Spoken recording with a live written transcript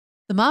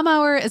The Mom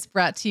Hour is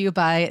brought to you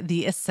by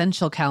the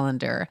Essential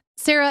Calendar.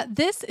 Sarah,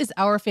 this is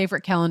our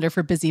favorite calendar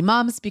for busy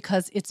moms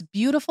because its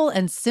beautiful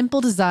and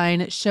simple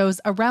design shows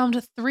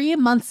around 3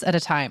 months at a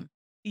time.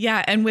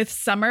 Yeah, and with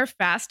summer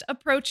fast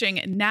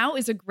approaching, now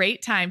is a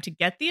great time to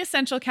get the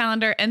Essential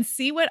Calendar and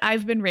see what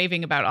I've been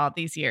raving about all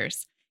these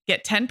years.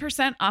 Get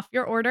 10% off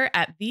your order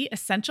at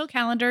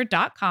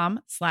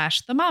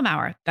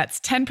theessentialcalendar.com/themomhour.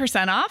 That's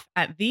 10% off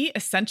at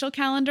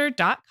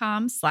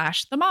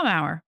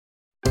theessentialcalendar.com/themomhour.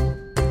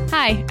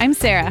 Hi, I'm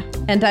Sarah.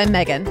 And I'm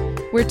Megan.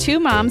 We're 2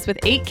 moms with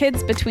 8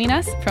 kids between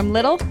us, from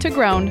little to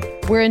grown.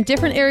 We're in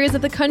different areas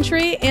of the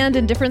country and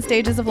in different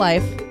stages of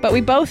life. But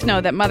we both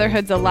know that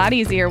motherhood's a lot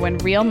easier when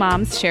real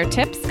moms share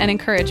tips and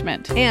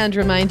encouragement. And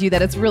remind you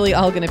that it's really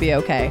all going to be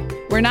okay.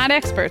 We're not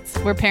experts.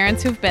 We're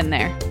parents who've been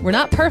there. We're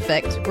not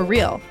perfect. We're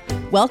real.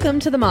 Welcome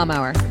to the Mom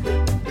Hour.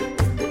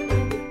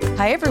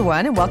 Hi,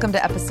 everyone, and welcome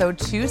to episode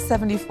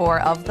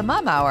 274 of the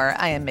Mom Hour.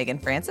 I am Megan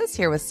Francis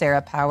here with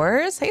Sarah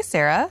Powers. Hey,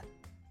 Sarah.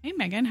 Hey,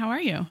 Megan. How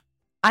are you?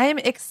 I am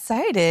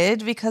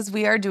excited because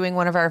we are doing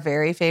one of our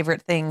very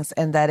favorite things,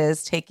 and that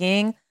is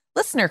taking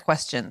listener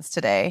questions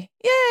today.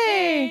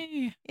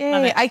 Yay!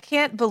 Yay! I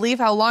can't believe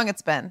how long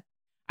it's been.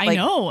 I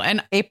know.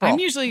 And April.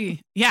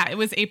 It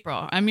was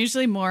April. I'm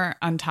usually more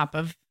on top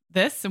of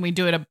this, and we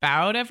do it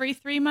about every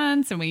 3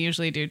 months, and we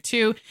usually do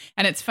 2.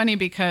 And it's funny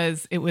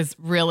because it was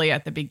really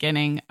at the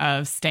beginning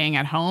of staying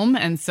at home.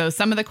 And so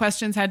some of the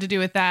questions had to do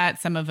with that.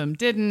 Some of them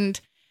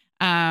didn't.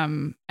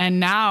 And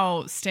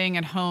now staying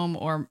at home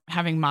or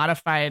having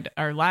modified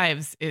our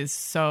lives is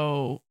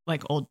so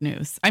like old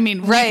news. I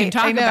mean, we can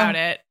talk about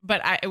it,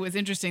 but it was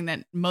interesting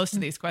that most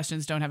of these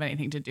questions don't have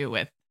anything to do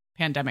with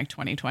pandemic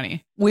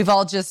 2020. We've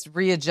all just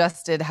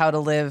readjusted how to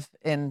live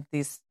in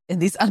these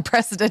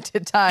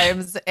unprecedented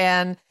times.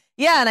 And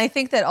I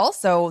think that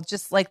also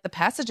just like the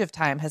passage of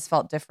time has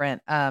felt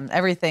different.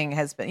 Everything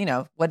has been,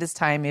 what is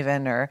time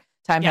even, or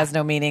time has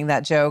no meaning,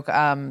 that joke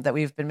that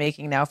we've been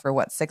making now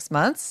for 6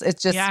 months.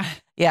 It's just,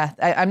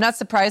 I'm not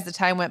surprised the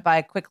time went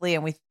by quickly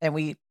and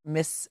we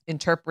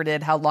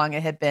misinterpreted how long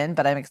it had been,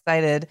 but I'm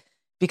excited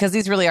because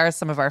these really are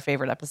some of our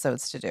favorite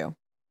episodes to do.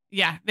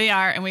 Yeah, they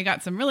are. And we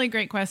got some really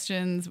great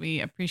questions. We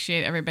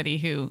appreciate everybody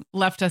who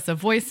left us a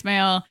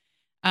voicemail.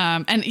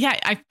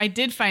 I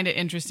did find it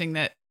interesting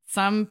that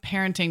some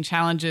parenting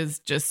challenges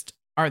just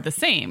are the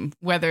same,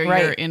 whether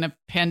you're in a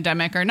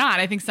pandemic or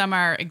not. I think some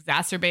are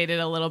exacerbated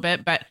a little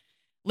bit, but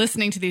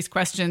listening to these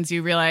questions,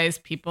 you realize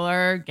people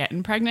are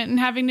getting pregnant and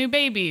having new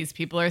babies.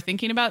 People are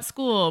thinking about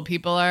school.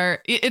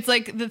 It's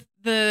like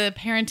the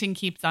parenting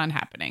keeps on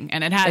happening,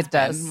 and it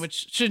does,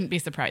 which shouldn't be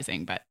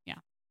surprising, but yeah.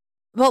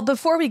 Well,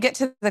 before we get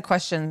to the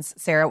questions,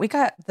 Sarah, we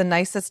got the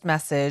nicest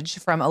message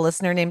from a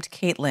listener named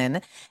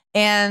Caitlin.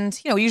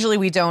 And, usually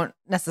we don't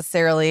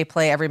necessarily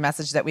play every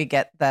message that we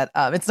get that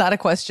it's not a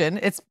question.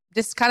 It's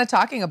just kind of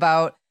talking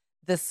about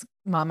this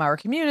Mom Hour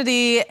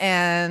community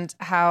and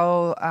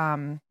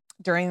how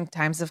during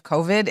times of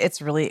COVID,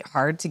 it's really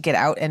hard to get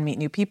out and meet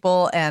new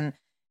people and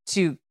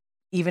to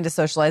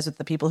socialize with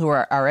the people who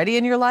are already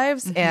in your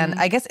lives. Mm-hmm. And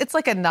I guess it's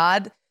like a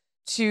nod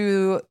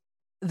to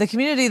the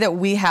community that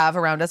we have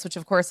around us, which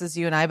of course is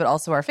you and I, but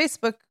also our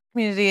Facebook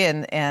community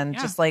and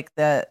just like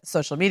the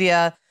social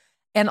media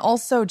and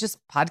also just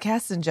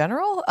podcasts in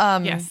general.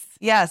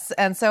 Yes.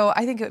 And so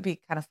I think it would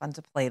be kind of fun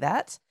to play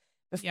that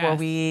before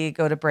we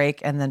go to break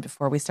and then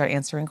before we start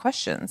answering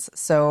questions.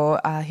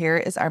 So here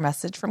is our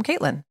message from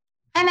Caitlin.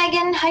 Hi,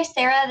 Megan. Hi,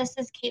 Sarah. This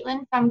is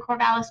Caitlin from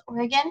Corvallis,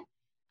 Oregon.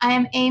 I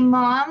am a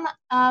mom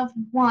of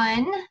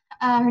 1.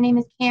 Her name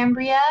is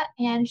Cambria,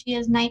 and she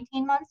is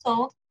 19 months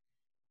old.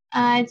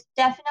 It's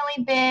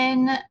definitely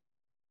been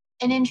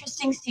an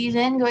interesting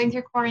season going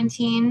through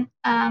quarantine,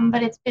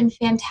 but it's been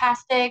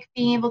fantastic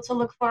being able to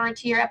look forward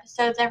to your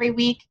episodes every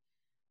week.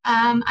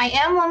 I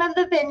am one of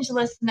the binge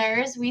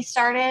listeners. We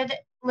started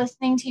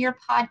listening to your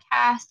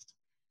podcast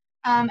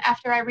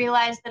after I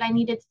realized that I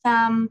needed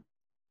some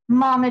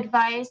mom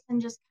advice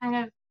and just kind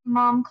of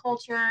mom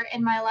culture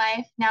in my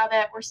life now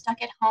that we're stuck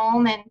at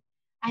home and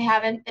I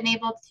haven't been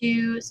able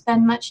to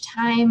spend much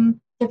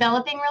time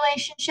developing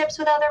relationships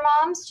with other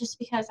moms just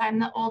because I'm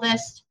the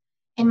oldest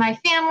in my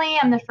family.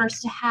 I'm the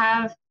first to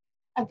have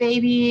a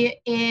baby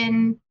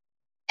in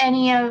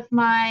any of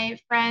my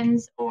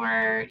friends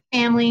or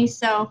family.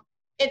 So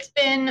it's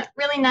been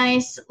really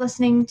nice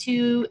listening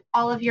to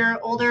all of your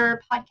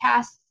older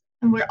podcasts,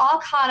 and we're all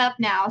caught up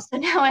now. So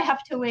now I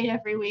have to wait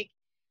every week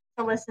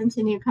to listen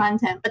to new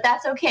content, but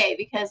that's okay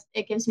because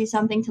it gives me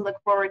something to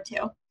look forward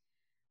to.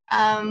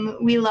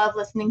 We love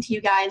listening to you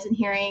guys and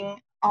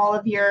hearing all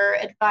of your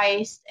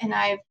advice, and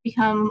I've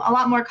become a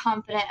lot more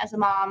confident as a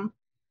mom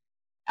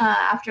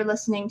after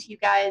listening to you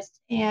guys,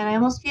 and I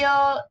almost feel,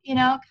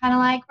 kind of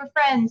like we're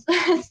friends.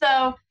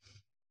 So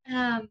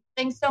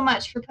thanks so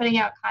much for putting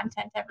out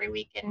content every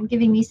week and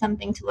giving me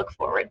something to look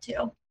forward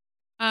to.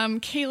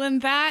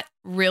 Caitlin, that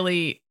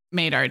really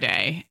made our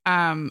day.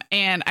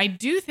 And I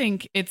do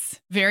think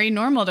it's very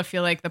normal to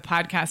feel like the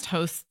podcast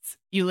hosts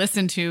you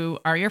listen to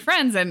are your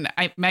friends. And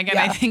Megan,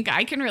 I think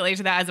I can relate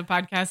to that as a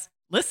podcast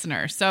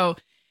listener. So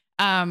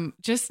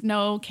just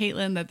know,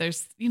 Caitlin, that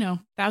there's,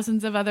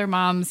 thousands of other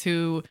moms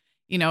who,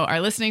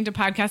 are listening to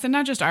podcasts, and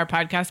not just our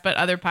podcast, but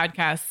other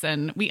podcasts.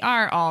 And we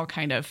are all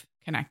kind of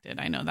connected.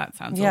 I know that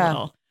sounds a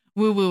little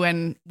woo woo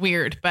and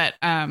weird, but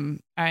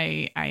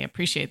I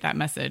appreciate that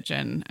message,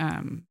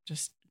 and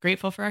just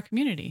grateful for our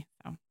community.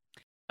 So.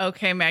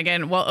 Okay,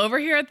 Megan. Well, over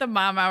here at the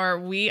Mom Hour,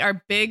 we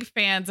are big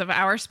fans of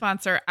our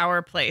sponsor,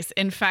 Our Place.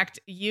 In fact,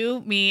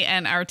 you, me,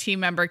 and our team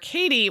member,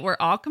 Katie, were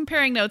all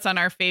comparing notes on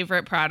our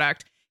favorite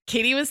product.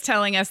 Katie was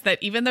telling us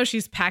that even though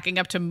she's packing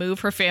up to move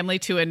her family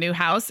to a new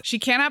house, she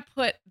cannot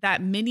put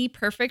that mini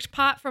perfect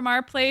pot from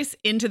Our Place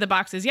into the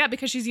boxes yet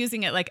because she's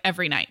using it like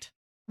every night.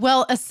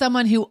 Well, as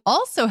someone who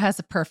also has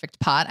a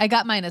perfect pot, I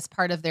got mine as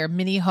part of their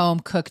mini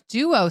home cook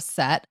duo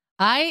set.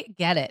 I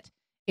get it.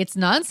 It's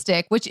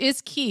nonstick, which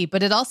is key,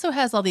 but it also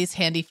has all these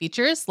handy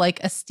features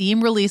like a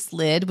steam release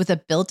lid with a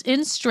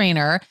built-in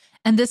strainer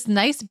and this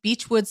nice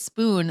beechwood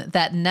spoon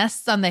that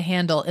nests on the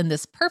handle in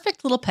this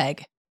perfect little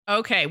peg.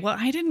 Okay, well,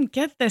 I didn't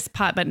get this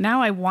pot, but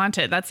now I want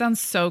it. That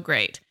sounds so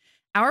great.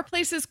 Our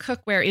Place's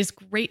cookware is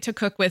great to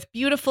cook with,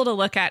 beautiful to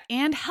look at,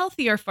 and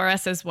healthier for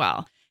us as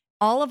well.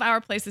 All of Our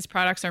Place's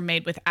products are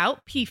made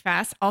without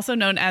PFAS, also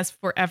known as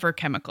forever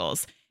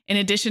chemicals. In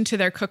addition to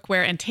their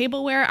cookware and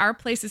tableware, Our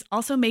Place is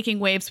also making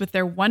waves with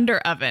their Wonder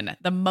Oven,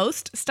 the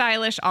most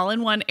stylish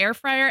all-in-one air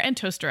fryer and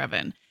toaster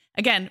oven.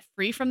 Again,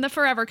 free from the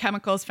forever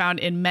chemicals found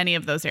in many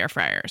of those air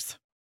fryers.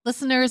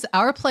 Listeners,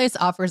 Our Place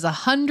offers a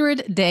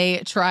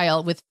 100-day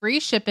trial with free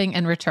shipping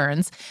and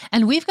returns,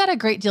 and we've got a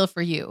great deal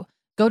for you.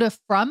 Go to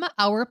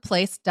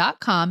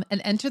FromOurPlace.com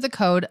and enter the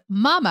code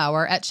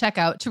MOMHOUR at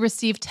checkout to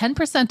receive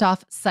 10%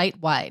 off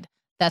site-wide.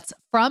 That's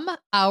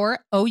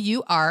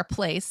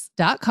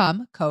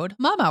FromOurPlace.com, code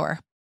MOMHOUR.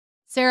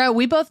 Sarah,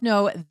 we both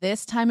know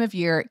this time of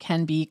year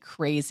can be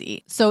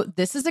crazy. So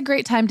this is a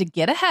great time to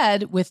get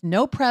ahead with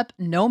no prep,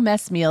 no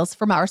mess meals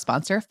from our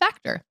sponsor,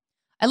 Factor.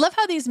 I love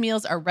how these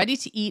meals are ready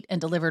to eat and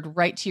delivered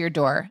right to your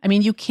door. I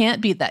mean, you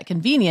can't beat that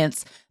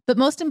convenience, but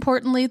most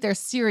importantly, they're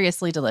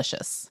seriously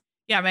delicious.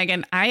 Yeah,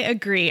 Megan, I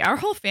agree. Our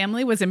whole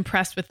family was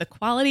impressed with the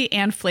quality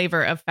and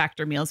flavor of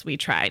Factor meals we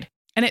tried.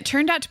 And it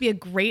turned out to be a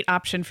great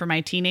option for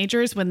my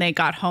teenagers when they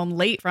got home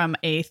late from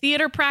a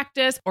theater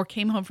practice or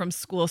came home from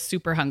school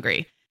super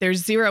hungry.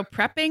 There's zero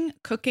prepping,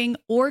 cooking,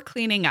 or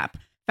cleaning up.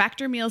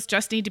 Factor meals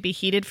just need to be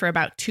heated for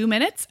about 2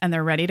 minutes and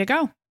they're ready to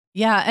go.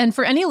 Yeah, and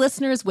for any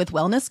listeners with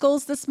wellness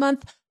goals this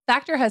month,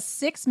 Factor has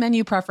 6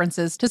 menu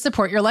preferences to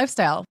support your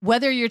lifestyle.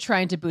 Whether you're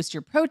trying to boost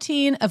your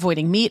protein,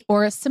 avoiding meat,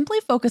 or simply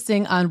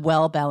focusing on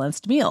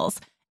well-balanced meals.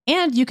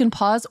 And you can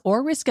pause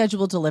or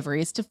reschedule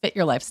deliveries to fit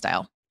your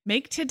lifestyle.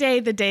 Make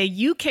today the day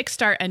you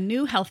kickstart a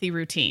new healthy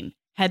routine.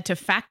 Head to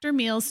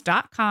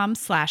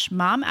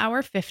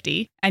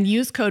factormeals.com/momhour50 and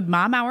use code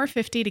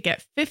momhour50 to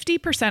get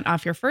 50%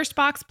 off your first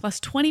box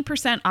plus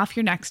 20% off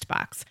your next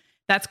box.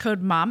 That's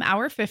code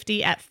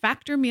momhour50 at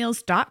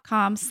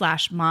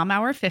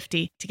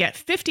factormeals.com/momhour50 to get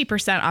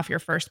 50% off your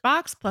first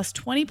box plus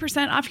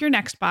 20% off your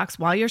next box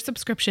while your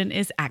subscription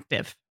is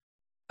active.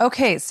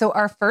 Okay, so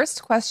our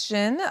first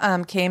question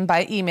came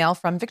by email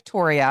from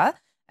Victoria,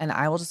 and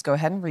I will just go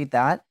ahead and read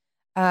that.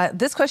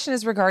 This question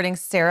is regarding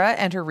Sarah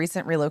and her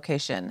recent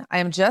relocation. I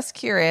am just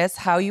curious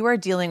how you are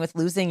dealing with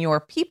losing your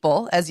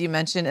people, as you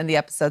mentioned in the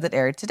episode that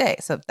aired today.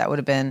 So that would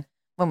have been,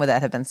 when would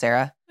that have been,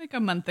 Sarah? Like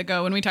a month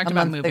ago when we talked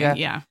about moving. Ago.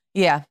 Yeah.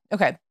 Yeah.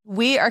 Okay.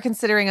 We are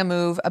considering a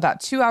move about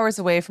 2 hours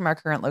away from our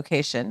current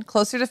location,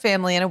 closer to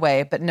family in a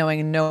way, but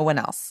knowing no one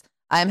else.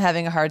 I'm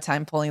having a hard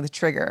time pulling the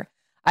trigger.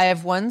 I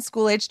have one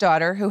school-age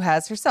daughter who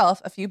has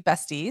herself a few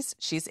besties.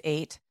 She's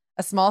 8,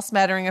 a small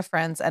smattering of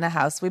friends, and a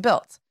house we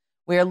built.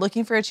 We are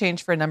looking for a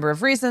change for a number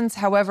of reasons.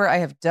 However, I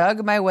have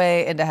dug my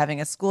way into having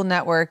a school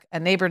network,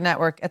 a neighbor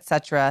network,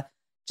 etc.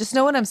 Just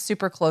no one I'm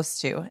super close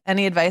to.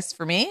 Any advice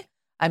for me?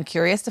 I'm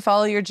curious to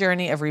follow your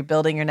journey of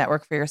rebuilding your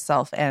network for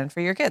yourself and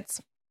for your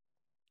kids.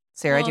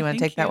 Sarah, do you want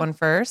to take that one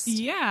first?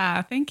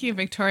 Yeah, thank you,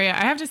 Victoria.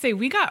 I have to say,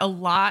 we got a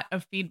lot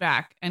of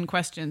feedback and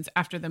questions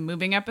after the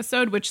moving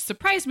episode, which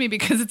surprised me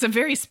because it's a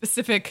very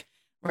specific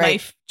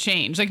life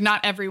change. Like,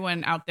 not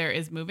everyone out there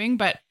is moving,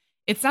 but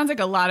it sounds like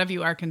a lot of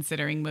you are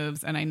considering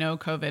moves. And I know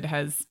COVID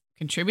has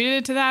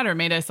contributed to that or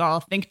made us all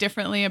think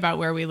differently about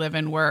where we live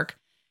and work.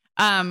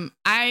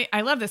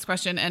 I love this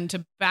question. And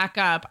to back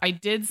up, I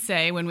did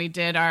say when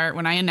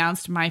I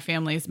announced my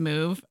family's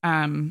move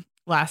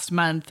last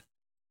month,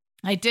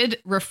 I did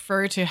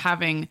refer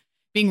to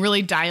being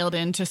really dialed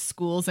into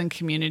schools and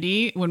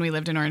community when we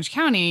lived in Orange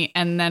County.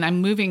 And then I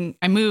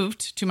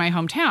moved to my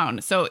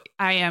hometown. So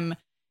I am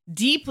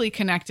deeply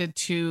connected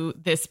to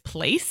this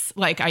place.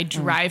 Like, I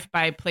drive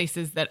by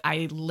places that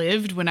I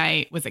lived when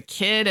I was a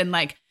kid. And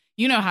like,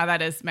 you know how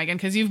that is, Megan,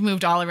 because you've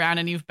moved all around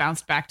and you've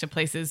bounced back to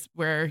places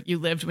where you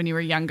lived when you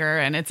were younger.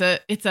 And it's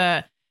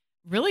a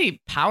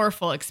really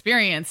powerful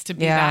experience to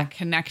be that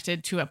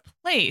connected to a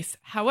place.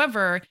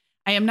 However,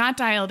 I am not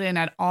dialed in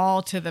at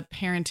all to the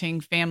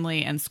parenting,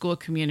 family, and school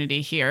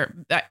community here.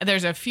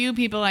 There's a few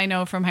people I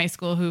know from high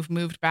school who've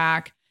moved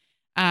back.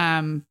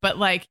 But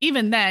like,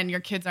 even then your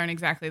kids aren't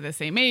exactly the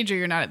same age or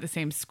you're not at the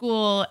same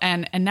school.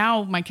 And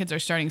now my kids are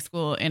starting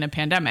school in a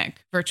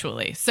pandemic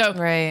virtually. So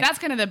that's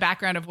kind of the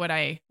background of what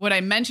I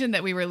mentioned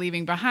that we were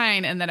leaving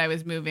behind and that I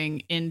was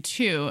moving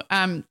into.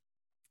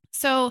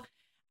 So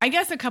I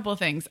guess a couple of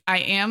things. I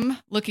am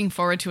looking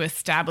forward to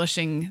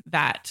establishing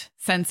that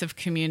sense of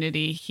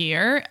community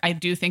here. I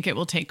do think it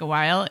will take a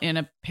while in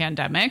a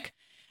pandemic.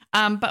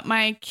 But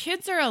my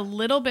kids are a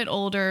little bit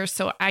older.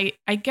 So I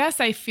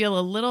guess I feel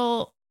a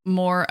little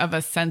more of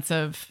a sense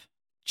of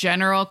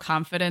general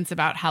confidence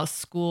about how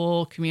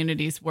school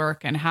communities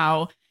work and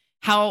how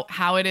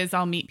it is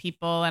I'll meet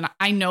people. And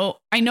I know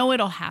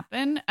it'll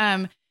happen.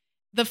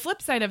 The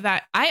flip side of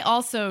that, I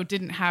also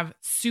didn't have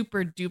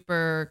super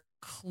duper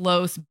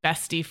close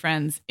bestie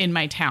friends in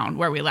my town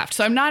where we left.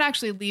 So I'm not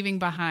actually leaving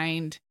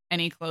behind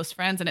any close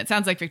friends. And it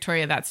sounds like,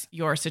 Victoria, that's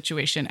your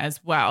situation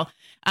as well.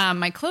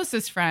 My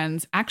closest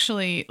friends,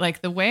 actually,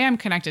 like the way I'm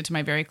connected to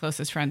my very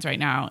closest friends right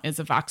now is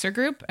a Voxer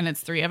group, and it's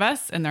 3 of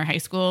us and they're high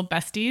school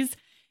besties.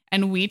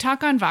 And we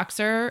talk on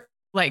Voxer,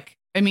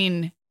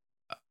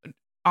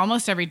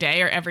 almost every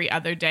day or every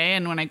other day.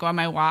 And when I go on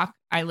my walk,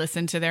 I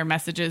listen to their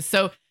messages.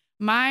 So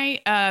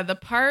the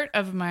part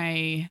of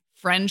my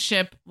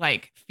friendship,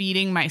 like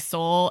feeding my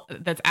soul,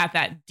 that's at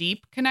that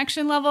deep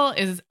connection level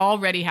is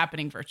already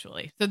happening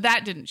virtually. So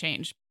that didn't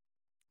change.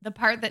 The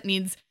part that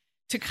needs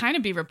to kind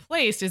of be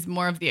replaced is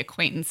more of the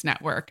acquaintance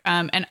network.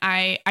 And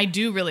I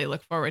do really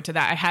look forward to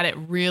that. I had it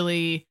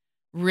really,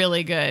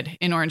 really good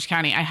in Orange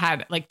County. I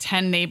had like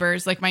 10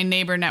 neighbors. Like my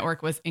neighbor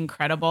network was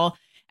incredible.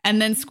 And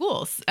then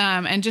schools,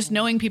 and just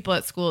knowing people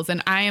at schools.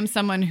 And I am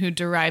someone who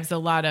derives a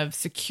lot of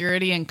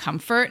security and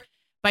comfort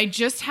by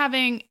just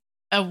having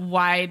a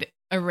wide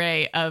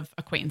array of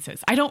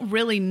acquaintances. I don't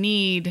really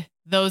need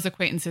those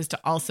acquaintances to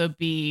also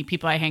be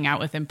people I hang out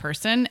with in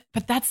person,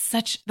 but that's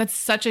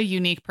such a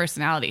unique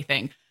personality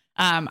thing.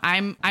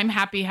 I'm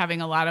happy having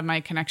a lot of my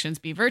connections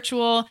be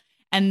virtual.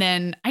 And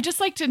then I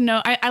just like to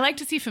know, I like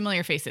to see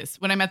familiar faces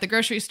when I'm at the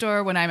grocery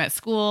store, when I'm at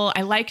school.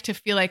 I like to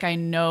feel like I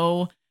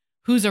know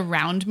who's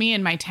around me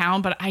in my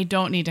town, but I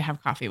don't need to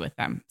have coffee with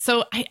them.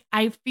 So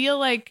I feel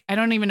like, I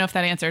don't even know if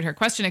that answered her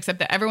question, except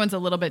that everyone's a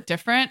little bit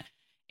different.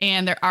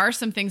 And there are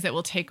some things that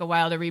will take a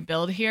while to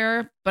rebuild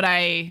here. But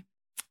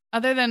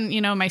other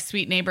than, my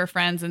sweet neighbor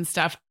friends and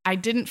stuff, I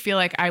didn't feel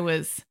like I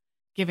was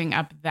giving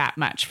up that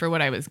much for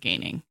what I was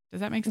gaining.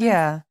 Does that make sense?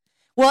 Yeah.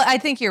 Well, I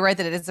think you're right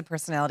that it is a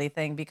personality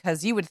thing,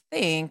 because you would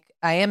think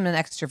I am an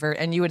extrovert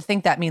and you would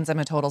think that means I'm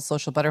a total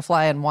social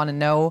butterfly and want to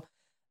know.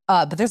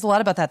 But there's a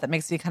lot about that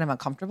makes me kind of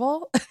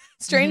uncomfortable.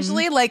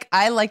 Strangely, like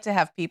I like to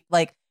have people,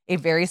 like a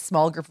very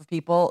small group of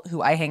people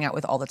who I hang out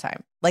with all the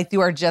time. Like you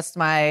are just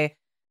my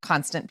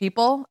constant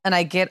people. And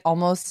I get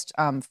almost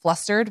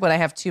flustered when I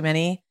have too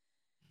many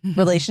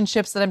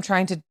relationships that I'm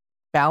trying to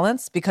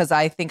balance, because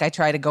I think I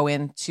try to go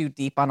in too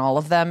deep on all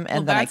of them.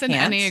 And then that's I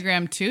can't. An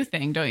Enneagram 2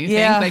 thing, don't you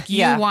think? Like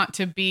you want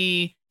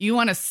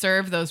to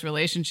serve those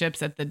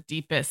relationships at the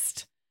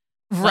deepest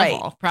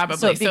level, probably.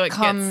 So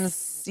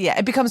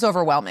it becomes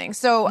overwhelming.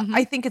 So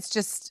I think it's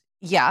just,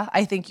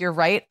 I think you're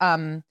right.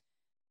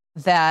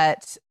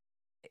 That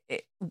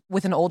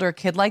with an older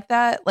kid like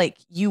that, like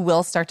you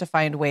will start to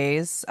find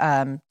ways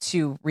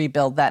to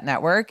rebuild that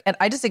network. And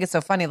I just think it's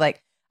so funny.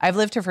 Like I've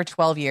lived here for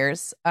 12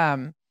 years.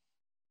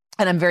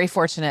 And I'm very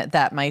fortunate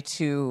that my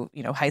 2,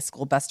 high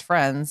school best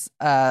friends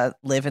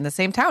live in the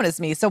same town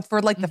as me. So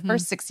for like the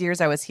first 6 years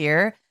I was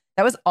here,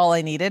 that was all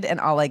I needed and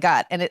all I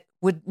got. And it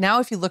would, now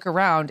if you look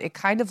around, it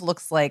kind of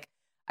looks like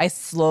I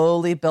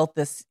slowly built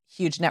this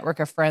huge network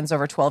of friends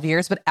over 12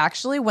 years. But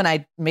actually, when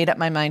I made up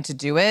my mind to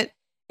do it,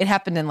 it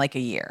happened in like a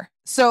year.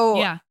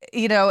 So,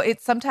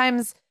 it's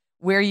sometimes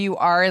where you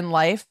are in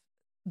life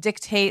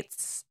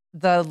dictates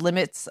the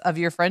limits of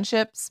your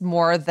friendships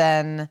more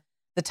than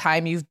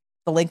the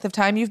length of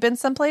time you've been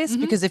someplace.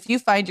 Because if you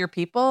find your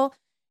people,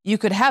 you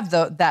could have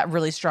that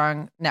really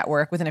strong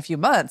network within a few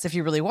months if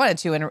you really wanted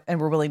to and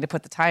were willing to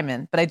put the time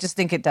in. But I just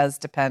think it does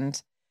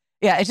depend.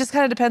 Yeah, it just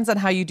kind of depends on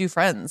how you do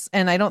friends.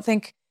 And I don't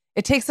think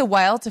it takes a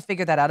while to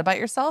figure that out about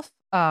yourself.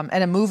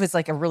 And a move is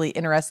like a really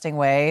interesting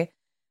way.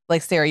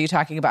 Like Sarah, you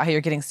talking about how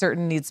you're getting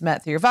certain needs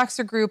met through your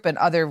Voxer group and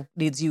other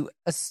needs you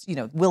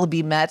will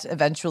be met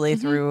eventually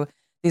through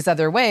these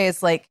other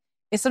ways. Like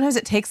sometimes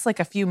it takes like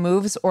a few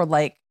moves or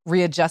like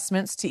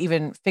readjustments to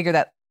even figure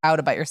that out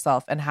about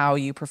yourself and how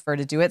you prefer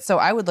to do it. So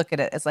I would look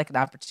at it as like an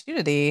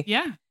opportunity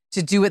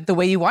to do it the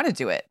way you want to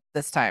do it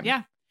this time.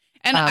 Yeah.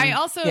 And I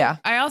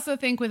also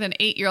think with an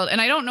 8-year-old, and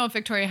I don't know if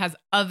Victoria has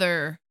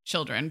other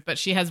children, but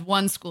she has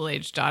one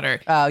school-age daughter.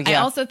 Oh, yeah. I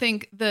also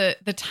think the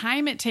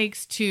time it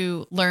takes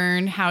to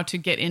learn how to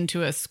get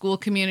into a school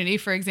community,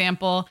 for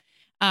example,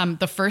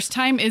 the first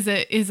time is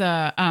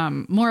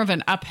a more of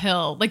an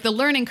uphill. Like the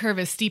learning curve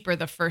is steeper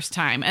the first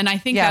time, and I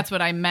think that's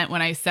what I meant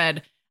when I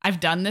said I've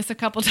done this a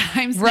couple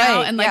times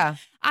now, and like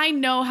I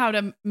know how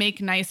to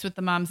make nice with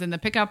the moms in the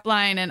pickup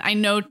line. And I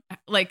know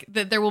like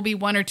that there will be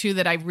one or two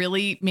that I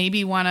really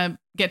maybe want to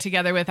get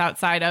together with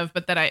outside of,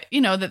 but that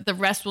that the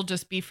rest will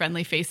just be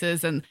friendly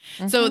faces. And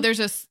so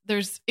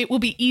it will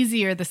be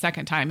easier the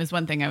second time is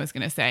one thing I was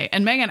going to say.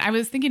 And Megan, I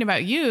was thinking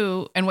about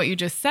you and what you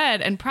just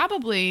said, and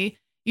probably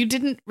you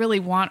didn't really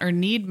want or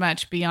need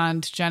much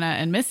beyond Jenna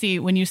and Missy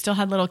when you still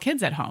had little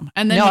kids at home.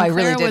 And then when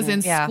Clara was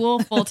in school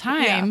full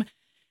time,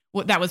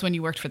 that was when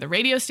you worked for the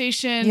radio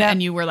station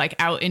and you were like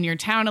out in your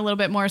town a little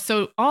bit more.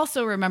 So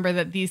also remember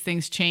that these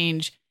things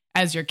change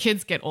as your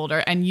kids get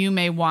older, and you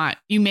may want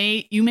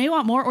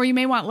more or you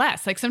may want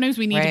less. Like sometimes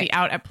we need to be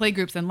out at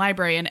playgroups and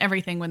library and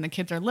everything when the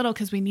kids are little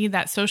because we need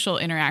that social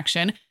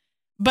interaction.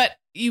 But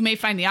you may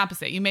find the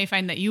opposite. You may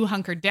find that you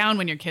hunkered down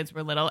when your kids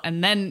were little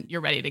and then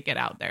you're ready to get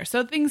out there.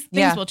 So things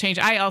will change.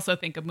 I also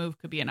think a move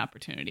could be an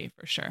opportunity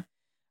for sure.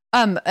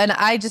 And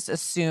I just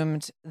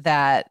assumed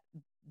that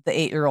the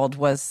 8-year-old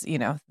was,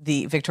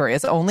 the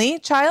Victoria's only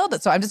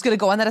child. So I'm just going to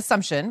go on that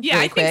assumption. Yeah,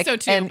 really I quick. think so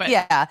too. And,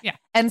 but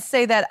and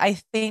say that I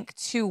think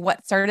too,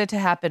 what started to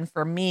happen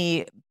for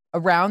me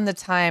around the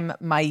time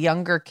my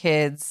younger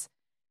kids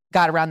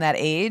got around that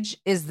age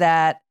is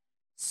that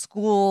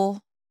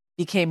school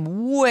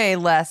became way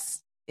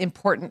less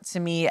important to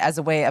me as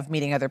a way of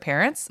meeting other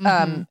parents.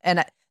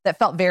 And that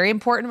felt very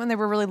important when they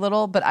were really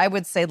little. But I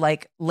would say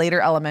like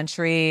later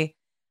elementary,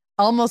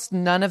 almost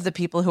none of the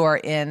people who are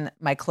in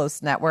my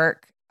close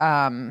network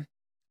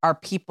are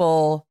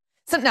people.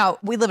 So now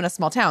we live in a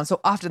small town, so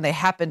often they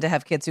happen to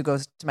have kids who go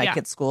to my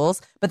kids'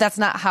 schools, but that's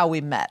not how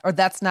we met, or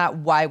that's not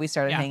why we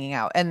started hanging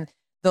out. And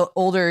the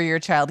older your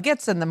child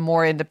gets and the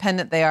more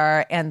independent they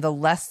are and the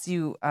less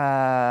you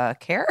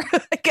care,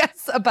 I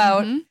guess,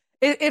 about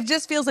it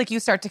just feels like you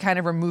start to kind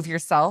of remove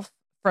yourself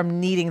from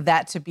needing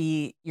that to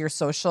be your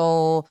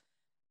social,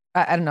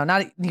 I don't know,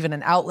 not even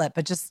an outlet,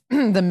 but just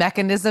the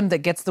mechanism that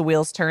gets the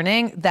wheels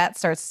turning. That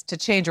starts to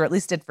change, or at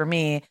least did for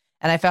me.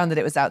 And I found that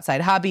it was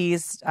outside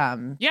hobbies,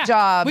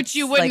 jobs. Which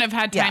you wouldn't have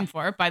had time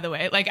for, by the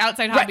way. Like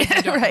outside hobbies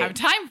you don't have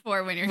time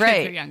for when your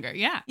kids are younger.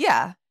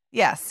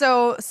 Yeah.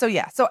 So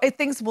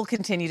things will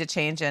continue to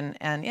change. And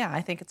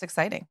I think it's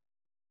exciting.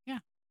 Yeah,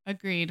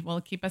 agreed. Well,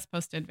 keep us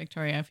posted,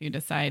 Victoria, if you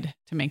decide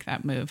to make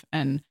that move.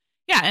 And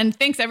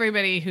thanks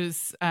everybody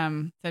who's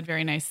said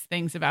very nice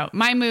things about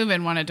my move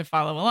and wanted to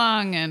follow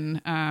along.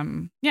 And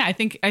I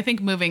think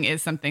moving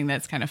is something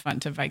that's kind of fun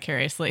to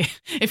vicariously,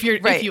 if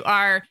you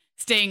are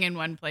staying in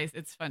one place,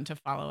 it's fun to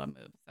follow a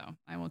move. So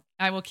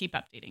I will keep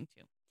updating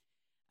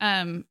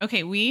too.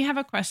 Okay, we have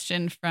a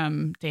question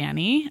from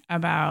Danny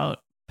about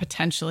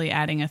potentially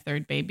adding a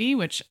third baby,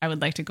 which I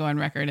would like to go on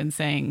record in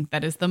saying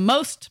that is the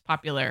most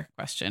popular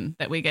question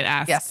that we get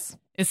asked. Yes.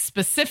 Is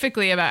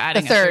specifically about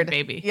adding a third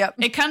baby. Yep.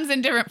 It comes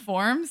in different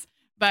forms,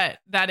 but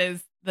that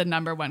is the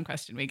number one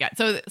question we get.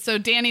 So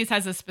Danny's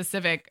has a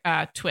specific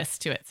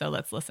twist to it. So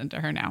let's listen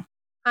to her now.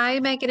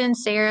 Hi, Megan and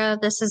Sarah.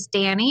 This is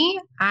Danny.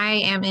 I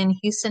am in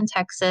Houston,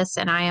 Texas,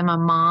 and I am a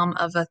mom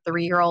of a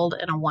 3-year-old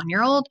and a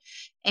 1-year-old.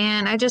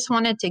 And I just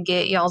wanted to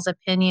get y'all's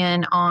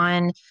opinion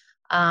on,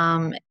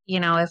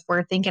 if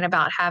we're thinking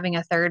about having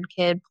a third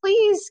kid,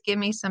 please give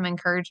me some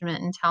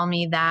encouragement and tell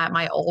me that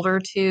my older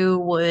two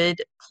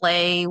would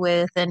play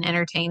with and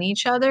entertain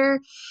each other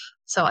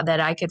so that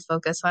I could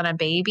focus on a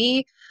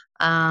baby.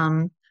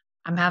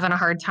 I'm having a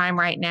hard time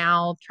right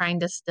now trying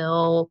to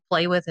still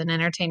play with and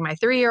entertain my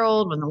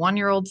 3-year-old when the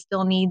 1-year-old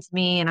still needs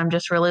me. And I'm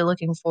just really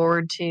looking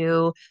forward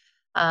to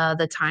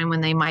the time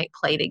when they might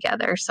play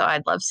together. So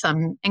I'd love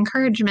some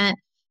encouragement.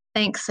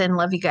 Thanks and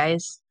love you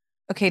guys.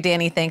 Okay,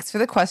 Danny, thanks for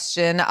the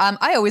question.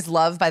 I always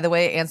love, by the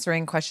way,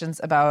 answering questions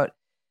about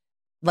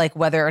like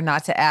whether or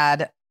not to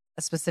add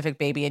a specific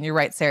baby. And you're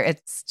right, Sarah,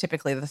 it's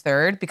typically the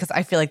third, because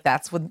I feel like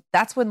that's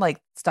when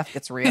like stuff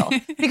gets real.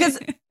 Because,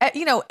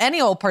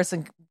 any old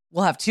person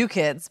will have 2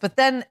 kids, but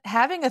then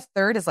having a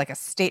third is like a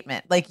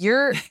statement. Like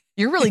you're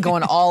really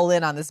going all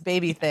in on this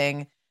baby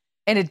thing.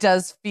 And it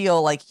does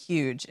feel like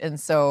huge in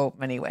so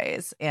many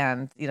ways.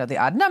 And, the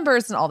odd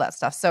numbers and all that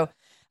stuff. So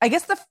I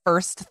guess the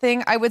first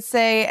thing I would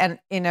say, and,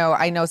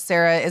 I know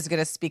Sarah is going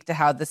to speak to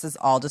how this is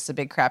all just a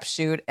big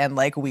crapshoot and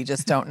like, we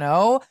just don't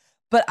know,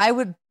 but I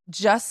would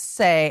just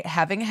say,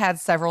 having had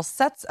several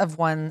sets of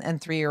 1 and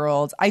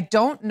 3-year-olds, I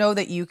don't know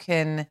that you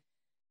can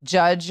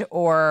judge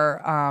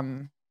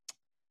or,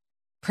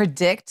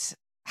 predict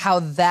how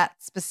that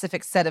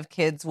specific set of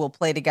kids will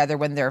play together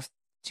when they're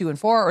 2 and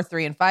 4 or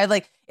 3 and 5.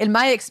 Like in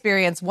my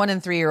experience, 1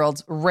 and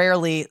 3-year-olds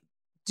rarely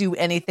do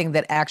anything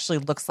that actually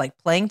looks like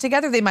playing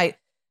together. They might,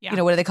 what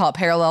do they call it?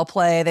 Parallel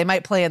play. They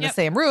might play in the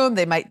same room.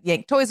 They might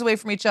yank toys away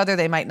from each other.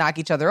 They might knock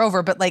each other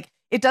over, but like,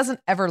 it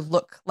doesn't ever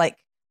look like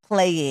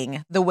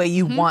playing the way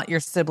you want your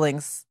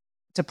siblings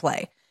to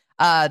play.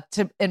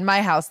 In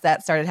my house,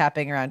 that started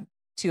happening around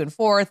 2 and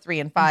 4, 3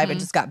 and 5, and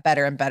just got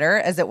better and better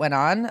as it went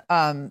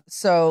on.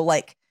 So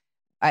like,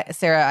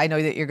 Sarah, I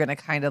know that you're going to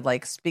kind of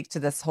like speak to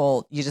this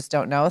whole, you just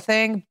don't know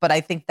thing, but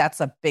I think that's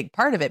a big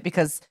part of it,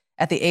 because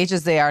at the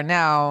ages they are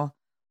now,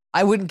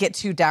 I wouldn't get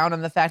too down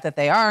on the fact that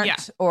they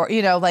aren't, or,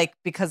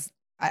 because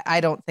I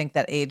don't think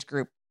that age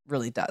group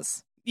really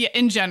does. Yeah,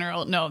 in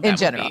general, no, that In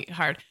general. would be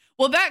hard.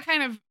 Well, that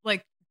kind of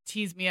like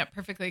teased me up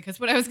perfectly because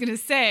what I was going to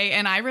say,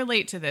 and I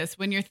relate to this,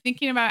 when you're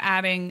thinking about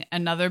adding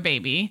another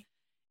baby,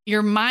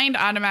 your mind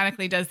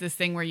automatically does this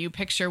thing where you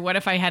picture, what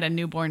if I had a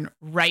newborn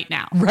right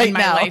now? Right and my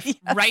now, life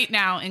yes. right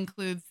now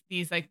includes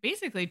these like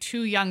basically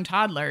 2 young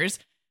toddlers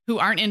who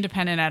aren't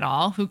independent at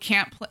all, who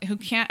can't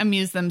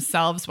amuse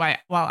themselves while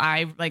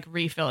I like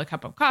refill a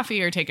cup of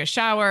coffee or take a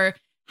shower.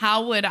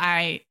 How would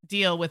I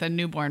deal with a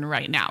newborn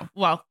right now?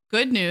 Well,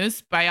 good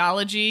news,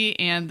 biology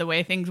and the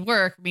way things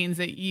work means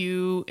that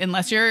you,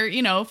 unless you're,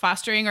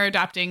 fostering or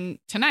adopting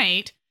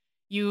tonight,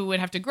 you would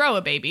have to grow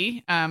a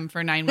baby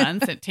for 9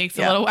 months. It takes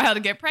a little while to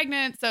get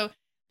pregnant. So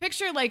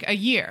picture like a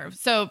year.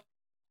 So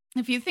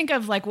if you think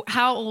of like,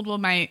 how old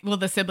will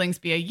the siblings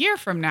be a year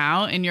from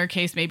now? In your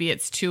case, maybe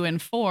it's 2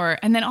 and 4.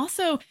 And then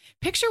also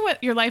picture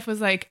what your life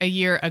was like a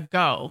year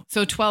ago.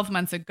 So 12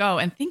 months ago,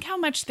 and think how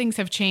much things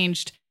have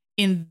changed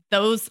in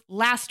those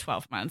last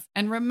 12 months.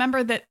 And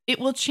remember that it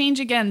will change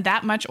again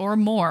that much or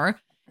more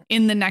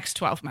in the next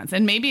 12 months.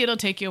 And maybe it'll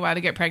take you a while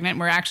to get pregnant.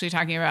 We're actually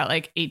talking about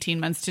like 18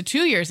 months to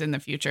 2 years in the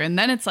future. And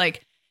then it's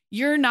like,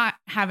 you're not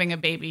having a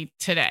baby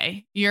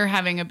today. You're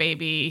having a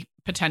baby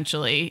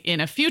potentially in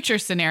a future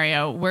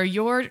scenario where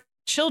your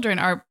children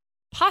are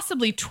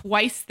possibly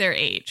twice their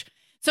age.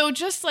 So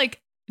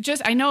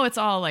I know it's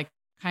all like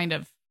kind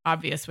of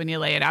obvious when you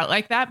lay it out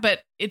like that,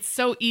 but it's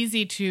so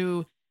easy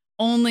to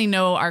only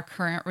know our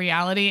current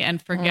reality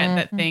and forget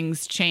that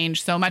things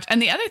change so much.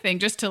 And the other thing,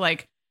 just to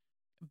like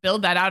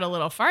build that out a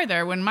little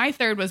farther, when my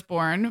third was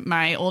born,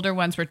 my older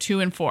ones were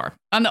 2 and 4.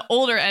 On the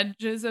older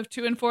edges of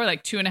 2 and 4,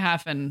 like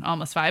 2.5 and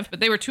almost 5,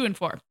 but they were 2 and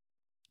 4.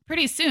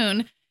 Pretty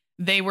soon,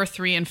 they were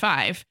 3 and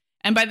 5.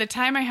 And by the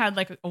time I had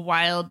like a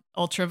wild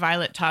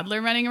ultraviolet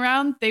toddler running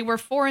around, they were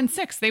 4 and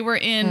 6. They were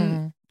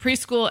in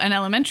preschool and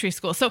elementary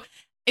school. So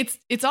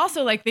it's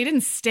also like they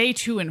didn't stay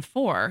 2 and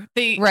 4.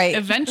 They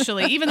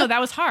eventually, even though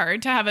that was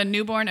hard to have a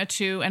newborn, a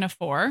 2 and a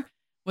 4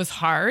 was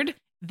hard.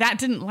 That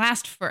didn't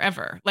last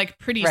forever. Like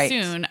pretty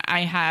soon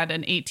I had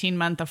an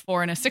 18-month, a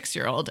 4 and a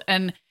 6-year-old.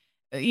 And,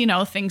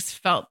 things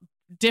felt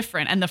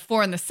different. And the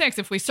 4 and the 6,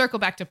 if we circle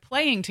back to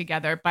playing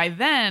together, by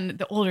then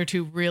the older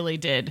 2 really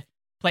did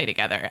play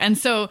together. And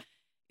so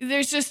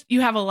there's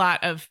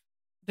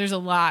a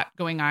lot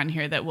going on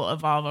here that will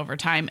evolve over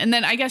time. And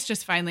then I guess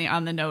just finally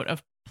on the note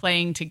of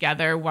playing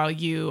together while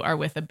you are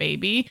with a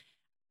baby,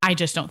 I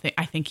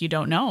think you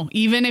don't know.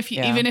 Even if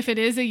it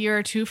is a year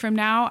or 2 from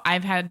now,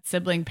 I've had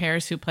sibling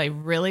pairs who play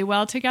really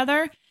well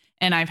together.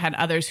 And I've had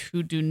others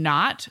who do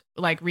not,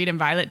 like Reed and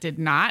Violet did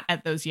not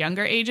at those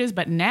younger ages,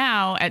 but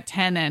now at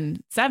 10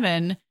 and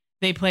 7,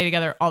 they play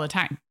together all the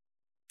time.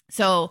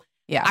 So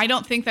I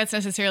don't think that's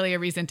necessarily a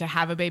reason to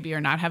have a baby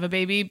or not have a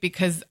baby,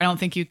 because I don't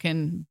think you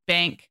can't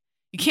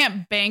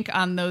bank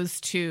on those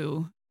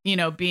 2,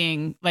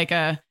 being like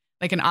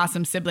an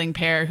awesome sibling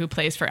pair who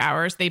plays for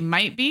hours. They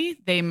might be,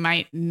 they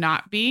might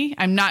not be.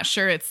 I'm not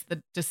sure it's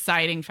the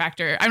deciding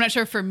factor. I'm not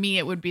sure for me,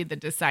 it would be the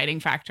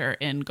deciding factor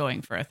in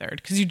going for a third,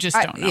 because you just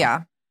don't know.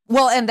 Yeah.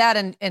 Well, and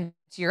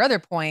to your other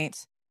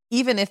point,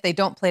 even if they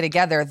don't play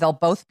together, they'll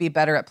both be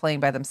better at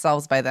playing by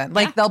themselves by then.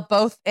 Like they'll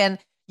both, and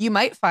you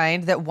might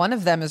find that one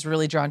of them is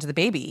really drawn to the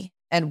baby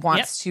and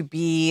wants to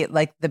be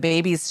like the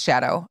baby's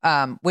shadow,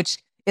 which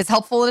is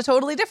helpful in a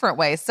totally different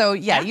way. So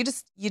you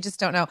just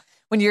don't know.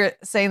 When you're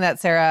saying that,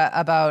 Sarah,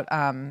 about,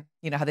 how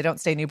they don't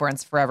stay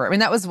newborns forever. I mean,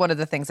 that was one of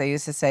the things I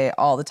used to say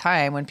all the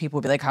time when people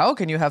would be like, how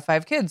can you have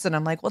 5 kids? And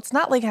I'm like, well, it's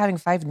not like having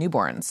 5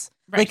 newborns.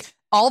 Right. Like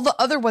all the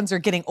other ones are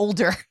getting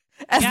older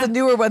as the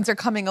newer ones are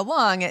coming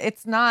along.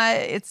 It's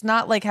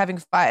not like having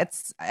 5.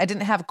 I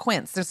didn't have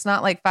Quince. There's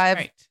not like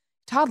 5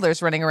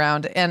 toddlers running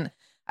around. And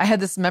I had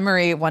this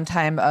memory one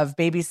time of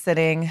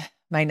babysitting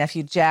my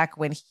nephew, Jack,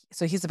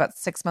 so he's about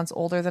 6 months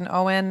older than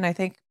Owen, I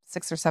think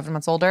 6 or 7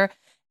 months older.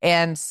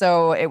 And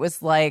so it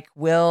was like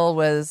Will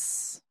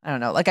was, I don't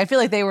know, like I feel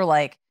like they were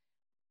like,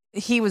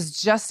 he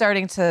was just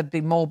starting to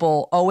be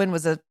mobile. Owen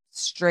was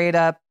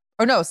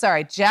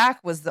Jack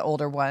was the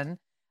older one.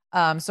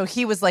 So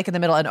he was like in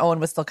the middle, and Owen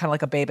was still kind of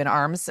like a babe in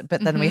arms.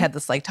 But then we had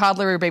this like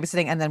toddler we were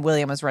babysitting, and then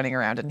William was running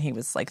around and he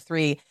was like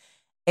 3.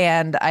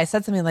 And I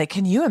said something like,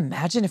 can you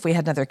imagine if we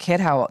had another kid,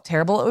 how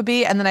terrible it would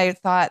be? And then I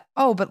thought,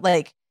 but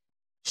like,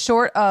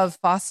 short of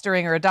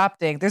fostering or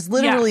adopting, there's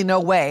literally no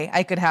way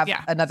I could have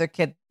another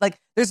kid. Like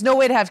there's no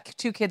way to have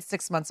 2 kids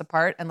 6 months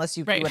apart unless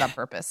you do it on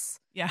purpose.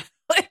 Yeah.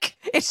 Like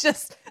it's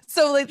just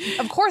so like,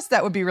 of course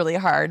that would be really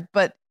hard,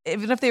 but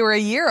even if they were a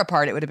year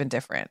apart, it would have been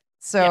different.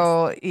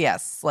 So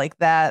yes, like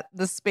that,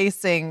 the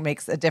spacing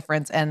makes a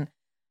difference. And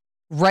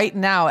right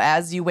now,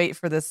 as you wait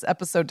for this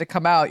episode to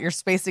come out, your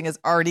spacing is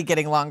already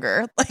getting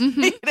longer. Like,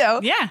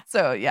 Yeah.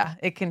 So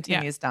it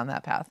continues down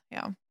that path.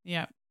 Yeah.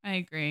 Yeah. I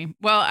agree.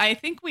 Well, I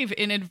think we've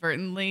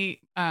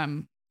inadvertently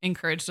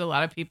encouraged a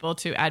lot of people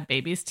to add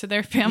babies to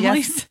their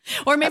families,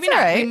 or maybe That's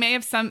not.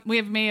 right.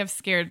 We may have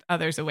scared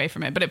others away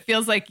from it, but it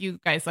feels like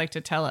you guys like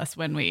to tell us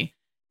when we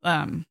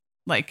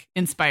like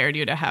inspired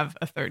you to have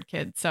a third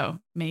kid. So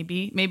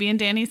maybe in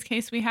Danny's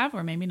case we have,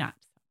 or maybe not.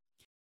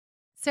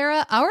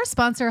 Sarah, our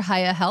sponsor,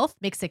 Hiya Health,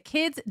 makes a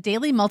kid's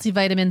daily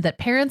multivitamin that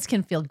parents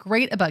can feel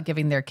great about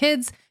giving their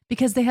kids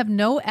because they have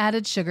no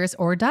added sugars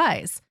or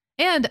dyes.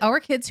 And our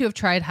kids who have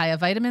tried Hiya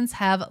vitamins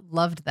have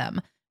loved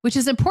them, which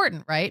is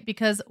important, right?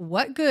 Because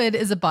what good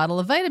is a bottle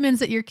of vitamins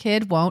that your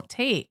kid won't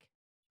take?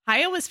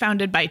 Hiya was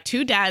founded by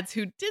two dads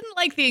who didn't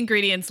like the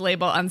ingredients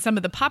label on some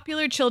of the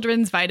popular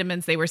children's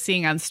vitamins they were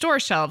seeing on store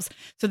shelves,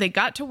 so they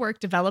got to work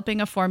developing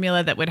a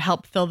formula that would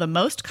help fill the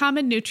most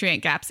common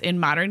nutrient gaps in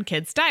modern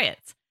kids'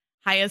 diets.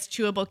 Hiya's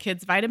Chewable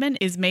Kids Vitamin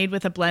is made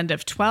with a blend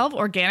of 12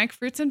 organic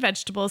fruits and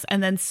vegetables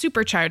and then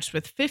supercharged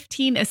with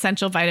 15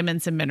 essential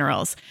vitamins and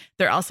minerals.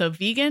 They're also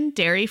vegan,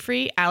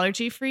 dairy-free,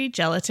 allergy-free,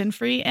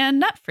 gelatin-free,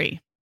 and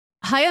nut-free.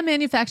 Hiya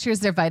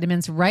manufactures their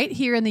vitamins right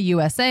here in the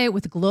USA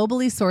with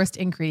globally sourced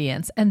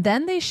ingredients, and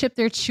then they ship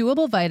their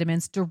chewable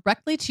vitamins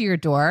directly to your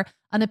door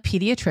on a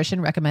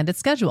pediatrician recommended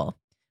schedule.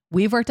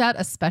 We've worked out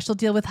a special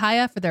deal with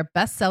Hiya for their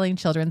best-selling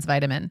children's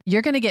vitamin.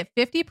 You're going to get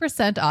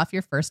 50% off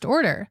your first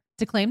order.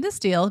 To claim this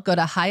deal, go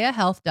to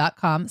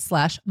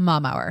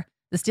hiyahealth.com/momhour.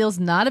 This deal is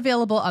not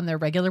available on their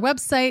regular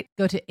website.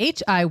 Go to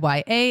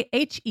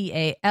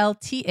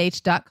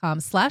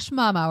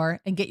hiyahealth.com/momhour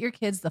and get your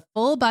kids the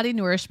full body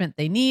nourishment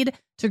they need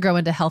to grow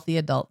into healthy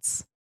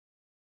adults.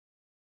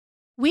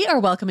 We are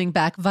welcoming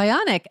back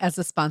Vionic as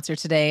a sponsor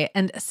today.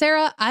 And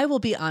Sarah, I will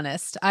be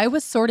honest, I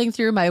was sorting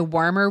through my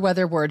warmer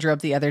weather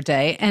wardrobe the other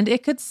day, and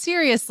it could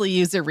seriously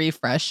use a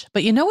refresh.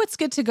 But you know what's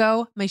good to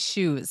go? My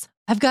shoes.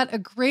 I've got a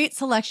great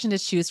selection to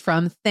choose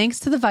from thanks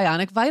to the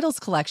Vionic Vitals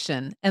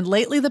collection. And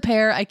lately, the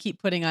pair I keep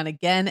putting on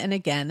again and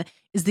again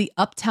is the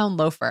Uptown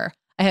Loafer.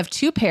 I have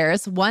two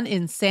pairs, one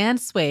in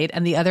sand suede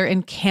and the other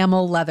in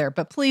camel leather,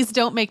 but please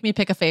don't make me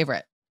pick a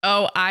favorite.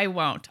 Oh, I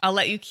won't. I'll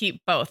let you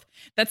keep both.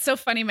 That's so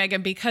funny,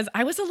 Megan, because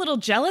I was a little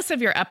jealous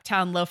of your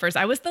Uptown loafers.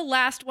 I was the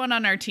last one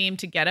on our team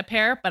to get a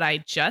pair, but I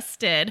just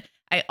did.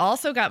 I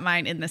also got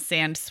mine in the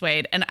sand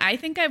suede, and I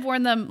think I've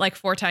worn them like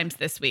 4 times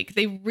this week.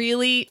 They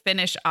really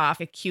finish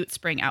off a cute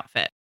spring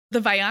outfit.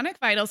 The Vionic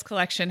Vitals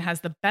collection has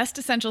the best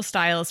essential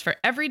styles for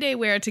everyday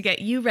wear to get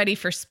you ready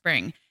for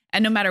spring.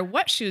 And no matter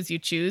what shoes you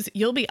choose,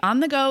 you'll be on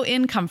the go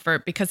in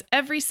comfort because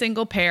every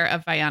single pair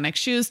of Vionic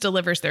shoes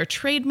delivers their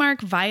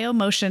trademark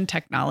VioMotion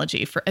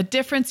technology for a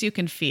difference you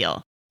can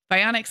feel.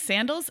 Vionic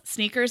sandals,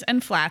 sneakers,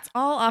 and flats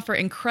all offer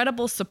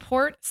incredible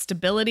support,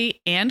 stability,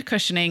 and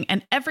cushioning,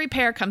 and every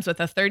pair comes with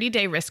a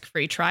 30-day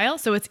risk-free trial,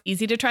 so it's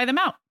easy to try them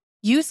out.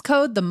 Use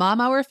code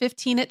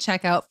TheMomHour15 at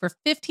checkout for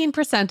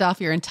 15%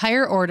 off your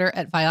entire order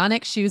at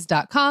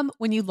VionicShoes.com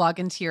when you log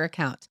into your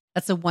account.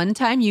 That's a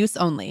one-time use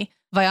only.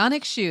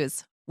 Vionic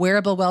Shoes,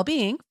 wearable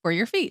well-being for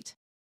your feet.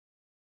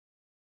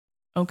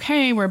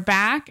 Okay, we're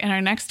back. And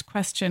our next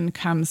question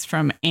comes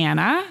from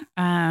Anna,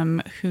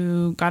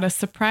 who got a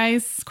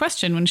surprise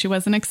question when she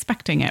wasn't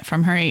expecting it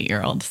from her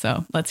 8-year-old.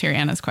 So let's hear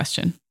Anna's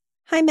question.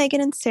 Hi, Megan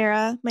and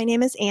Sarah. My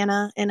name is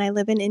Anna, and I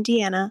live in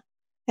Indiana.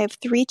 I have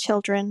 3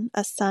 children,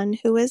 a son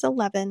who is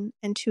 11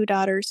 and 2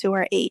 daughters who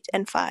are 8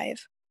 and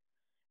 5.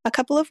 A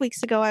couple of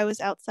weeks ago, I was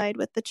outside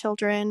with the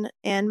children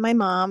and my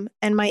mom,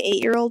 and my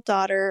 8-year-old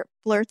daughter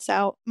blurts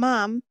out,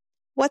 "Mom,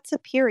 what's a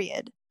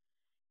period?"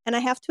 And I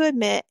have to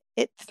admit,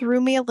 it threw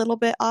me a little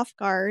bit off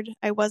guard.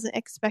 I wasn't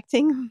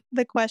expecting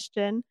the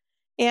question,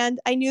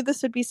 and I knew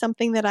this would be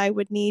something that I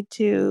would need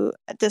to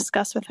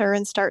discuss with her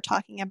and start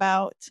talking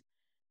about.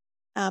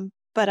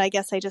 But I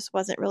guess I just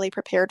wasn't really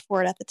prepared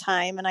for it at the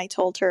time, and I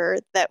told her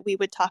that we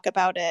would talk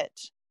about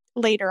it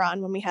later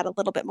on when we had a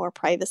little bit more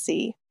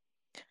privacy.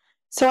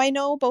 So I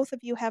know both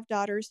of you have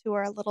daughters who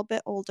are a little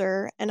bit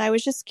older, and I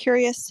was just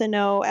curious to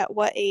know at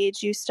what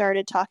age you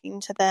started talking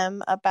to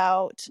them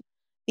about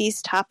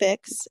these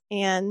topics,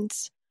 and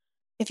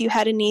if you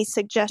had any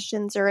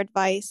suggestions or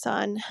advice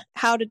on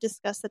how to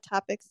discuss the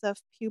topics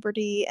of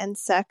puberty and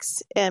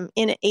sex in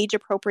an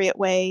age-appropriate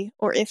way,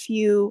 or if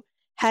you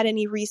had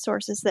any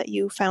resources that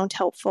you found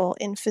helpful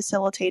in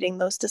facilitating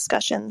those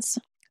discussions.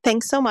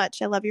 Thanks so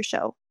much. I love your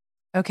show.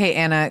 Okay,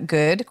 Anna,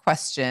 good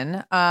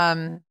question.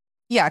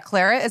 Yeah,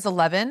 Clara is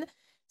 11.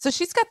 So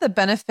she's got the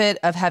benefit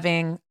of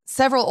having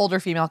several older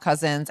female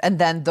cousins and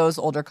then those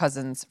older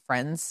cousins'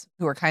 friends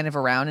who are kind of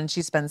around, and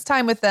she spends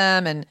time with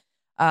them, and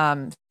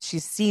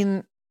she's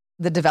seen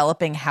the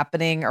developing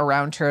happening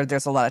around her.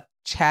 There's a lot of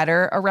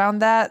chatter around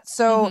that.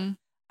 So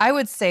I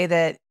would say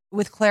that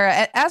with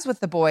Clara, as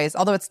with the boys,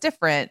 although it's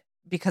different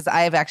because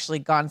I have actually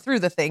gone through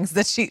the things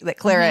that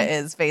Clara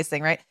is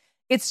facing, right?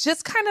 It's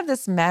just kind of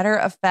this matter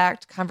of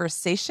fact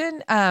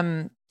conversation.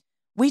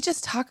 We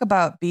just talk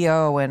about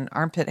BO and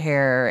armpit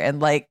hair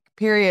and like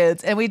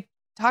periods, and we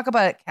talk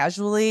about it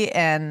casually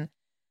and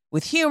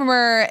with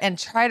humor and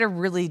try to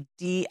really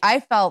I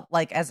felt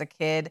like as a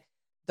kid,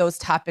 those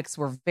topics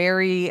were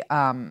very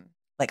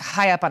like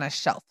high up on a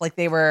shelf. Like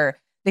they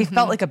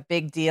felt like a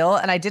big deal.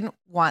 And I didn't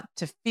want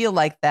to feel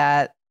like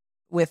that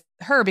with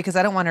her because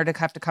I don't want her to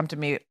have to come to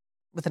me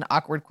with an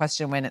awkward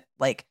question when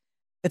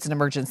it's an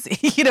emergency.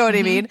 You know what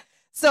I mean?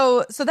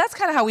 So that's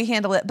kind of how we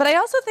handle it. But I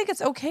also think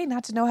it's okay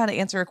not to know how to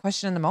answer a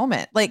question in the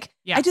moment. Like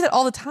I do that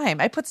all the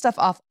time. I put stuff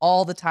off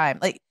all the time.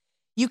 Like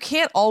you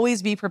can't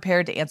always be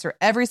prepared to answer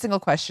every single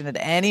question at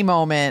any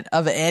moment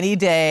of any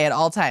day at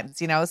all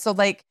times, So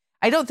like,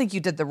 I don't think you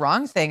did the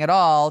wrong thing at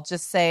all.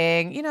 Just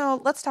saying,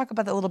 let's talk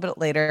about that a little bit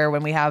later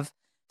when we have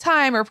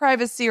time or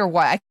privacy or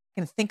what I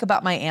can think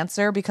about my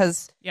answer,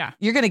 because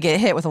you're going to get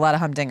hit with a lot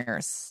of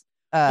humdingers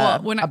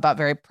about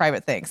very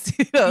private things.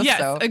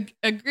 Yes,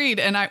 agreed.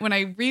 And when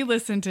I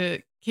re-listened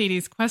to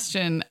Katie's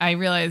question, I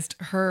realized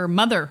her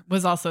mother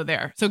was also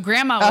there. So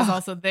grandma was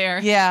also there.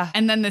 Yeah.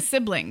 And then the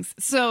siblings.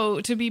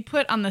 So to be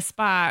put on the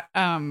spot,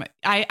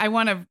 I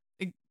want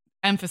to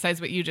emphasize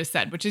what you just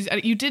said, which is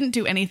you didn't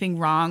do anything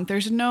wrong.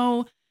 There's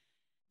no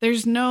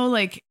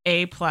like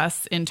A+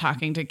 in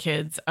talking to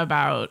kids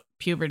about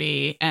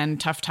puberty and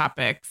tough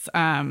topics.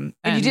 And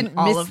you didn't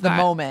miss the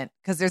moment,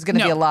 because there's going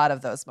to be a lot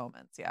of those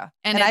moments. Yeah.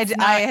 And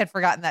I had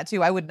forgotten that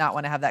too. I would not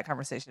want to have that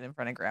conversation in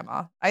front of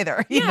grandma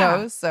either,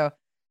 So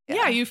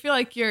yeah, you feel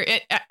like you're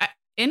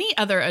any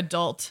other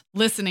adult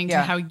listening to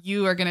how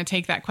you are going to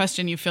take that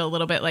question. You feel a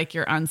little bit like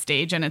you're on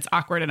stage and it's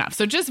awkward enough.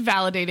 So just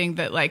validating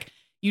that, like,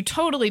 you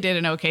totally did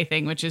an okay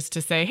thing, which is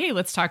to say, hey,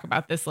 let's talk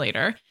about this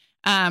later.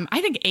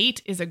 I think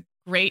 8 is a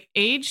great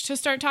age to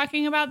start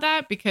talking about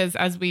that, because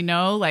as we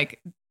know,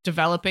 like,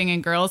 developing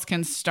in girls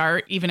can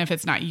start even if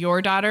it's not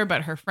your daughter,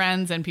 but her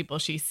friends and people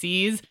she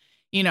sees,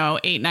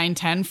 8, 9,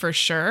 10 for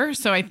sure.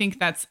 So I think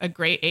that's a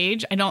great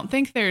age. I don't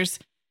think there's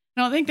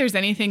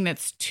anything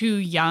that's too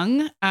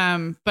young.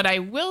 But I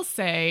will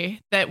say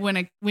that when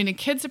a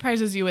kid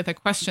surprises you with a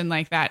question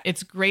like that,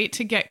 it's great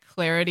to get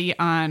clarity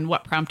on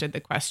what prompted the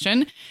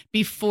question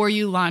before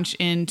you launch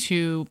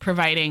into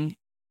providing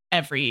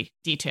every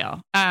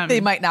detail.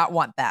 They might not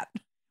want that.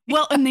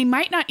 Well, and they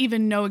might not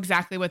even know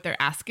exactly what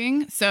they're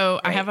asking.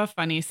 So I have a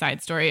funny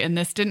side story, and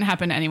this didn't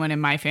happen to anyone in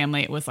my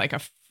family. It was like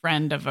a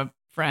friend of a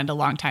friend a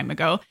long time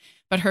ago,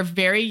 but her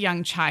very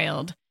young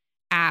child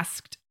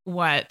asked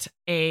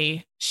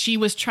she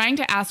was trying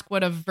to ask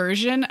what a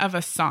version of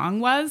a song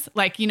was.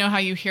 Like, how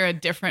you hear a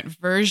different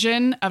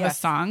version of a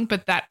song,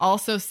 but that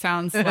also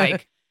sounds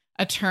like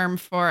a term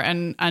for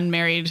an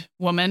unmarried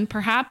woman,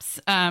 perhaps.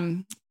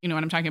 You know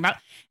what I'm talking about.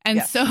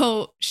 And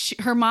so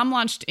her mom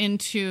launched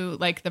into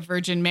like the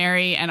Virgin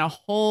Mary and a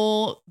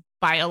whole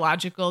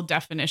biological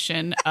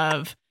definition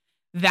of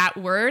that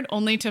word,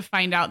 only to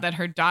find out that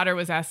her daughter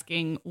was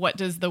asking, what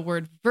does the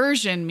word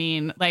version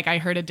mean? Like, I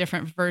heard a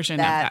different version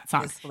of that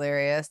song. That is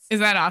hilarious.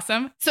 Is that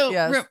awesome? So,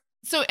 and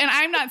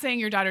I'm not saying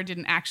your daughter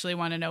didn't actually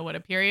want to know what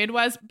a period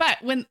was, but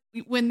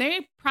when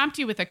they prompt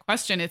you with a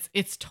question,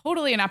 it's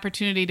totally an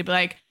opportunity to be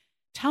like,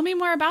 tell me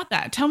more about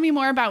that. Tell me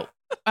more about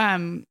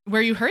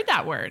where you heard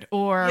that word,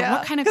 or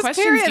what kind of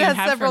questions do you have for me? Period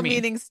has several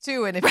meanings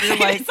too. And if you're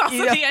like, it's also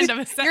the end of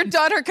a sentence. Your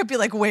daughter could be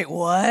like, wait,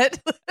 what?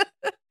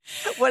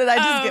 What did I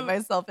just get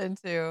myself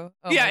into?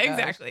 Oh yeah,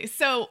 exactly.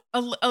 So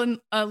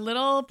a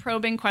little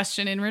probing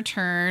question in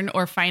return,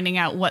 or finding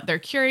out what they're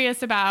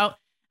curious about.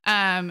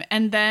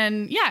 And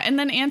then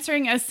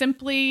answering as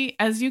simply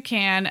as you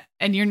can,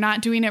 and you're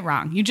not doing it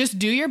wrong. You just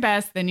do your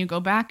best. Then you go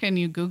back and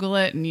you Google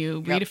it and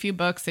you read a few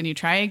books and you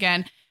try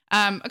again.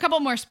 A couple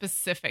more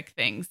specific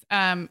things.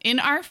 In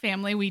our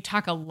family, we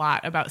talk a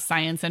lot about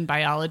science and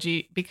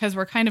biology because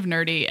we're kind of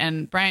nerdy,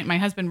 and Bryant, my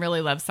husband,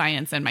 really loves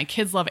science, and my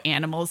kids love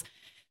animals.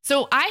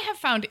 So I have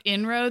found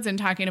inroads in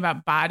talking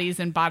about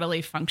bodies and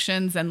bodily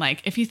functions. And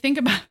like, if you think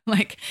about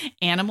like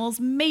animals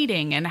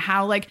mating and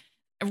how like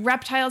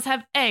reptiles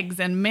have eggs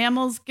and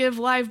mammals give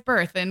live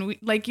birth, and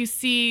you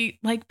see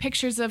like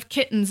pictures of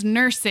kittens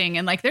nursing,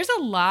 and like, there's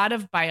a lot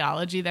of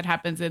biology that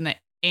happens in the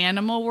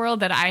animal world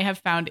that I have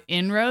found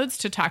inroads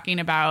to talking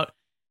about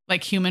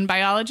like human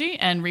biology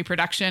and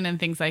reproduction and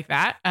things like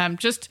that.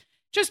 Just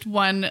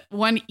one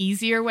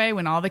easier way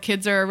when all the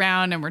kids are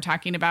around and we're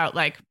talking about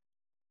like,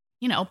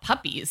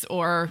 puppies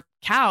or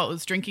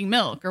cows drinking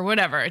milk or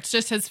whatever. It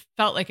just has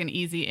felt like an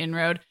easy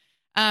inroad.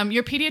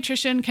 Your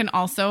pediatrician can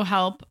also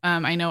help.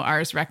 I know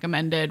ours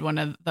recommended one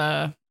of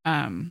the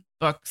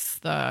books,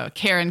 The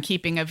Care and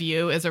Keeping of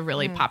You, is a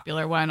really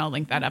popular one. I'll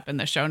link that up in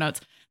the show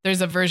notes.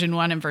 There's a version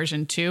 1 and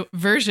version 2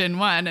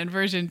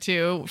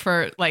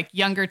 for like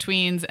younger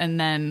tweens and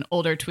then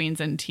older tweens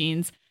and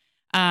teens.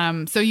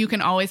 So you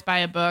can always buy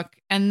a book.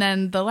 And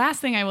then the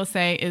last thing I will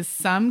say is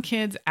some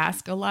kids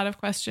ask a lot of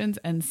questions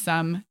and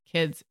some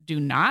kids do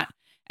not.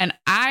 And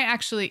I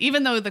actually,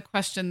 even though the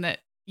question that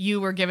you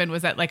were given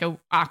was at like a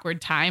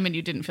awkward time and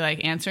you didn't feel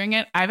like answering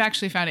it, I've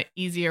actually found it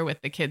easier with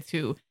the kids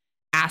who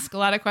ask a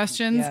lot of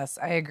questions. Yes,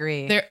 I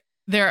agree.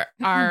 There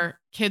are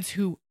kids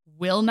who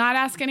will not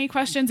ask any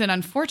questions. And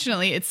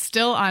unfortunately, it's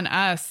still on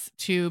us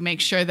to make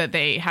sure that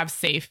they have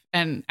safe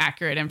and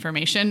accurate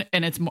information.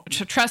 And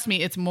trust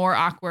me, it's more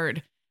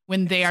awkward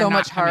when they are so not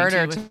much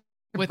harder to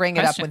bring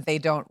it up when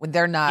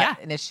they're not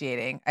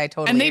initiating. I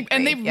totally agree.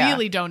 And they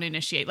really don't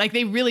initiate. Like,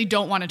 they really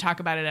don't want to talk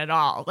about it at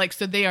all. Like,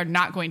 so they are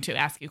not going to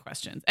ask you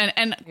questions.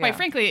 And quite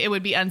frankly, it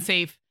would be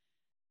unsafe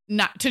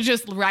not to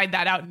just ride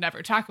that out and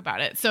never talk about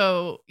it.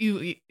 So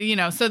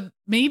so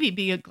maybe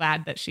be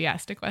glad that she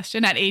asked a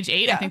question at age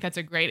 8. I think that's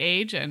a great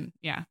age. And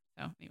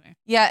so anyway.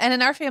 Yeah. And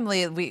in our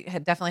family, we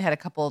had definitely had a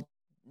couple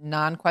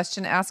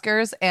non-question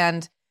askers,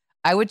 and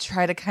I would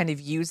try to kind of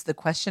use the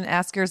question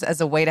askers as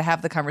a way to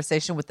have the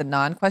conversation with the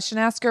non-question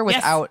asker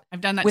without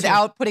I've done that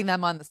without putting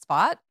them on the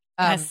spot.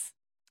 Yes.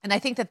 And I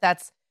think that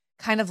that's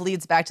kind of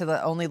leads back to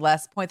the only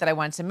last point that I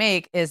wanted to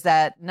make is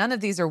that none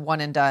of these are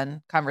one and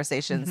done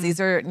conversations. Mhm.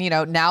 These are,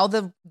 now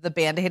the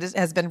Band-Aid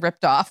has been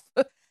ripped off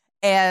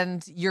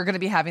and you're going to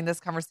be having this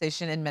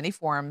conversation in many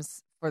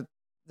forms for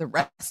the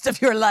rest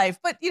of your life.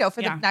 But,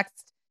 for the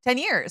next 10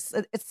 years,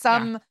 it's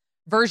some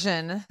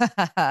version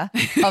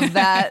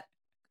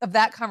of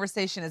that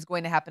conversation is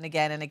going to happen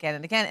again and again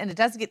and again. And it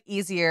does get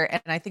easier.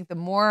 And I think the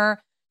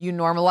more you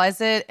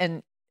normalize it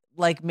and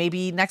like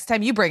maybe next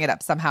time you bring it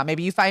up somehow,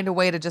 maybe you find a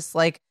way to just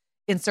like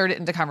insert it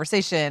into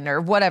conversation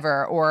or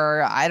whatever,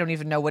 or I don't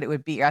even know what it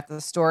would be. You're at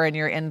the store and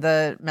you're in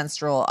the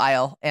menstrual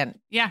aisle and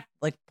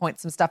like point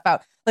some stuff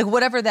out, like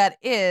whatever that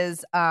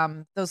is.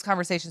 Those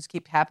conversations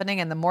keep happening.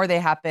 And the more they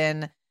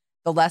happen,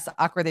 the less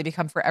awkward they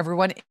become for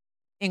everyone,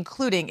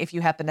 including if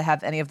you happen to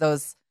have any of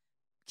those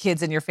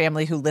kids in your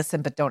family who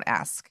listen but don't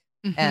ask.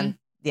 Mhm.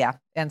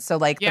 And so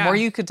like the more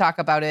you could talk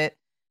about it,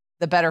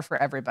 the better for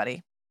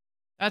everybody.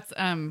 That's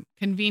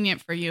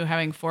convenient for you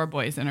having 4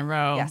 boys in a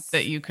row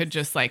that you could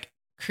just like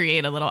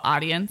create a little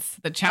audience.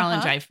 The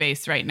challenge I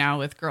face right now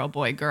with girl,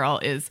 boy, girl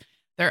is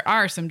there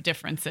are some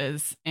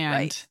differences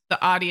and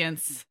the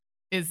audience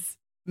is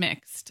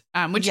mixed,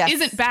 which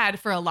isn't bad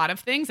for a lot of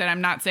things. And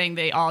I'm not saying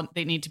they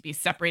need to be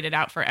separated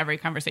out for every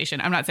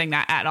conversation. I'm not saying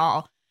that at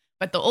all.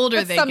 But the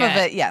older they some get,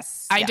 of it,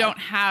 yes. I don't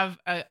have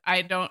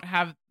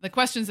the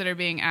questions that are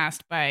being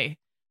asked by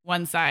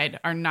one side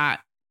are not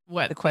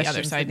what the questions the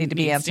other side that need to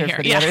be answered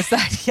for the other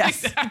side.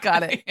 Yes.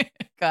 Exactly.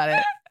 Got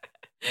it.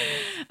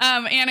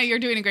 Anna, you're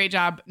doing a great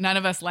job. None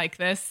of us like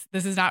this.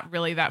 This is not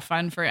really that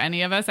fun for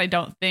any of us, I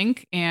don't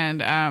think.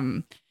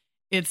 And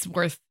it's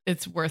worth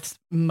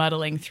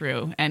muddling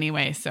through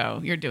anyway.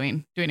 So you're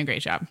doing a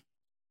great job.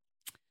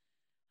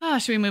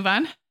 Should we move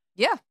on?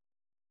 Yeah.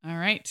 All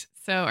right.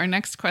 So our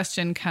next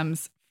question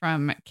comes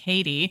from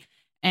Katie.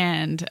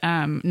 And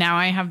now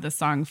I have the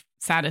song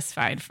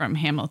Satisfied from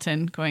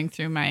Hamilton going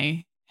through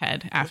my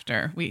head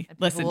after we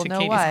listen to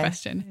Katie's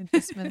question. In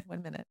just 1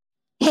 minute.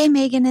 Hey,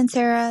 Megan and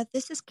Sarah,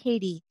 this is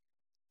Katie.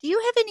 Do you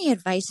have any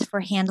advice for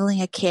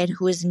handling a kid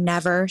who is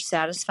never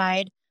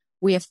satisfied?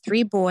 We have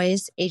 3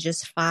 boys,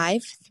 ages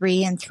 5,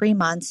 3, and 3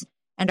 months,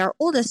 and our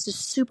oldest is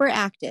super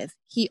active.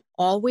 He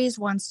always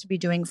wants to be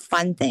doing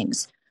fun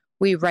things.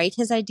 We write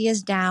his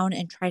ideas down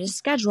and try to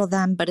schedule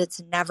them, but it's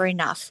never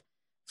enough.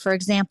 For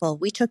example,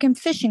 we took him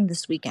fishing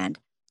this weekend,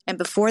 and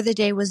before the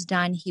day was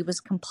done, he was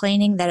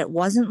complaining that it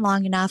wasn't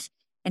long enough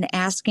and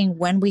asking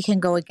when we can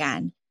go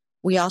again.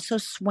 We also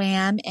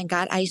swam and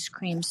got ice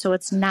cream, so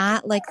it's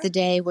not like the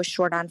day was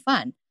short on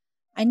fun.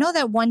 I know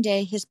that one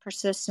day his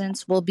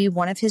persistence will be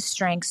one of his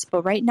strengths,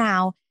 but right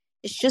now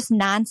it's just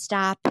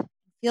nonstop,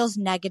 feels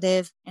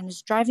negative, and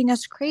is driving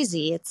us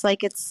crazy. It's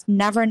like it's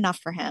never enough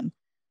for him.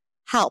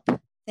 Help.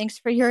 Thanks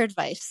for your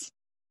advice.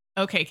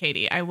 Okay,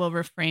 Katie, I will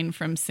refrain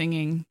from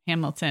singing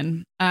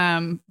Hamilton.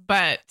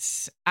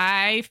 But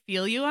I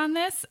feel you on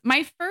this.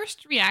 My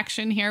first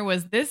reaction here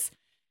was this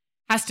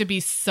has to be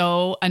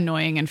so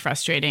annoying and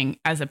frustrating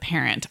as a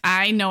parent.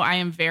 I know I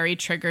am very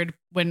triggered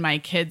when my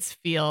kids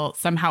feel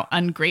somehow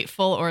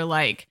ungrateful or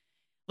like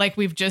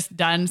we've just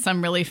done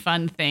some really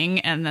fun thing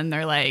and then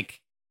they're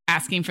like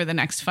asking for the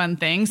next fun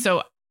thing.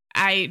 So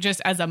I just,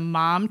 as a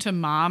mom to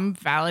mom,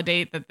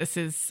 validate that this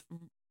is,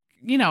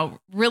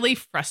 really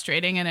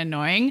frustrating and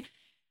annoying.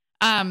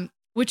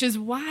 Which is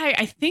why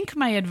I think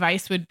my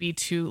advice would be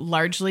to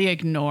largely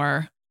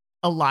ignore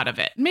a lot of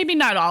it. Maybe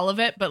not all of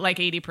it, but like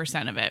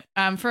 80% of it,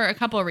 for a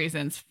couple of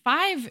reasons.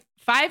 5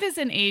 is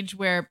an age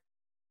where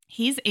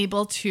he's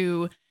able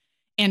to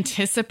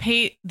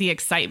anticipate the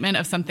excitement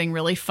of something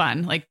really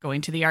fun, like going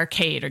to the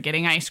arcade or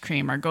getting ice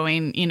cream or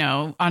going,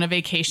 on a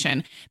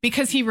vacation,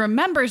 because he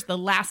remembers the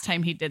last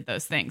time he did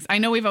those things. I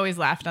know we've always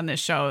laughed on this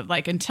show,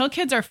 like until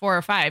kids are 4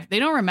 or 5, they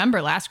don't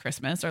remember last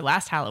Christmas or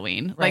last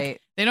Halloween. Right.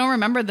 Like they don't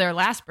remember their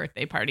last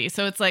birthday party.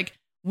 So it's like,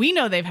 we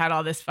know they've had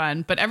all this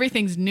fun, but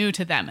everything's new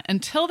to them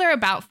until they're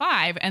about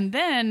 5. And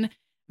then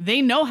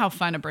they know how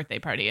fun a birthday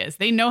party is.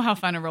 They know how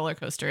fun a roller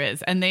coaster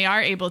is. And they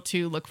are able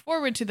to look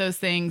forward to those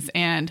things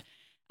and,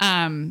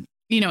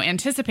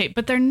 anticipate,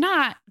 but they're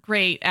not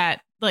great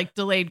at like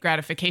delayed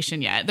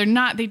gratification yet. They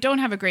don't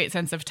have a great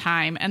sense of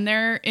time and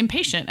they're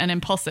impatient and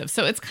impulsive.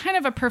 So it's kind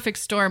of a perfect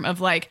storm of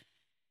like,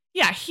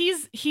 yeah,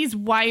 he's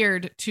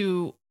wired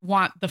to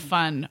want the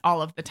fun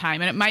all of the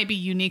time. And it might be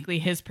uniquely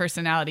his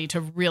personality to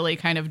really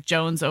kind of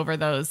jones over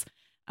those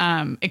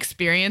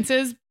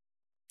experiences.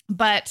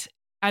 But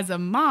as a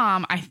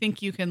mom, I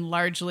think you can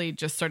largely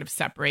just sort of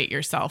separate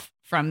yourself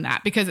from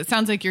that, because it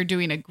sounds like you're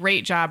doing a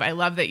great job. I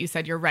love that you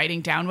said you're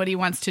writing down what he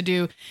wants to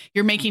do.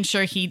 You're making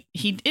sure he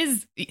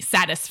is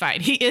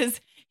satisfied.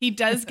 He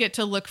does get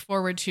to look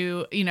forward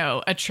to,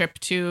 a trip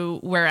to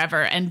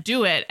wherever and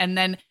do it.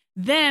 And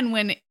then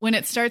when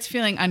it starts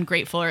feeling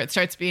ungrateful or it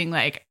starts being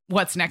like,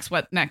 what's next?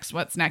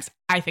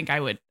 I think I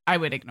would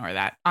ignore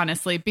that,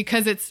 honestly,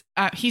 because it's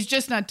he's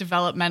just not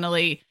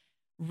developmentally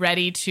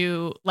ready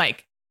to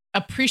like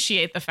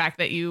appreciate the fact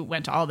that you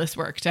went to all this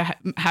work to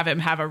have him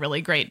have a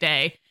really great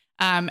day.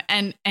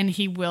 And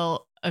he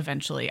will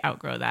eventually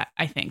outgrow that,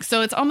 I think.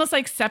 So it's almost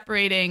like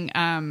separating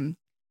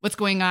what's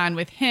going on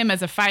with him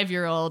as a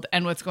 5-year-old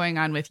and what's going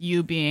on with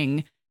you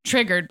being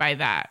triggered by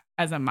that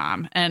as a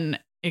mom, and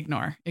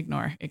ignore.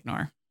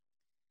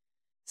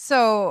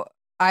 So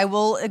I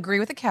will agree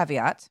with a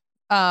caveat.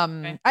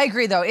 Okay. I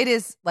agree though. It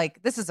is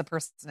like, this is a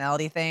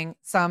personality thing.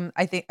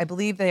 I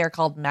believe they are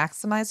called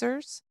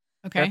maximizers.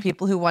 Okay. There are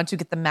people who want to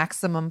get the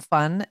maximum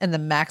fun and the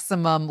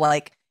maximum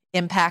like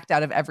impact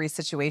out of every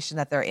situation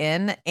that they're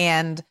in.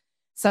 And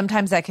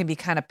sometimes that can be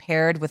kind of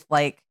paired with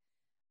like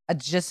a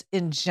just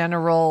in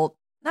general,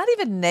 not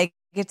even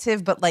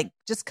negative, but like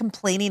just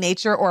complaining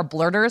nature, or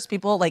blurters,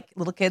 people like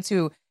little kids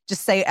who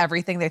just say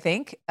everything they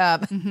think.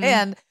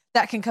 And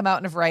that can come out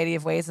in a variety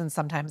of ways. And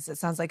sometimes it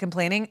sounds like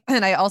complaining.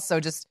 And I also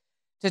just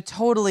to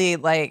totally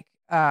like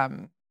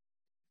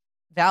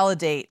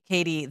validate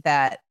Katie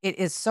that it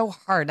is so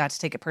hard not to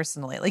take it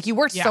personally. Like you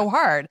worked so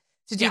hard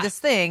to do this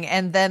thing.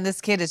 And then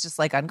this kid is just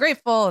like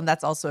ungrateful. And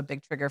that's also a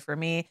big trigger for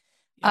me.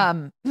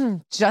 Yeah.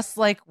 Just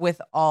like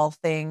with all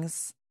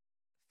things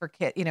for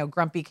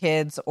grumpy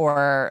kids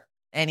or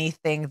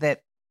anything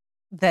that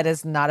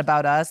is not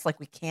about us, like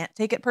we can't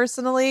take it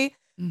personally.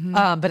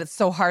 But it's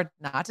so hard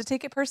not to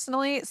take it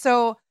personally.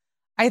 So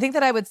I think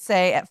that I would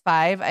say at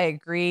 5, I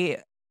agree,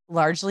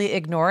 largely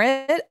ignore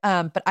it.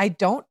 But I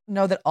don't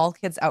know that all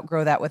kids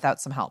outgrow that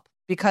without some help,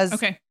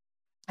 because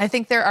I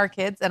think there are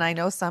kids, and I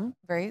know some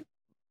very,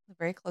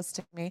 very close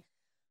to me,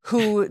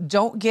 who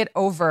don't get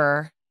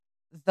over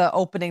the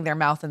opening their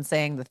mouth and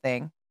saying the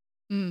thing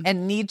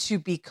and need to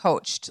be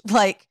coached.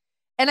 Like,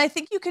 and I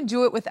think you can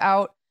do it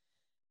without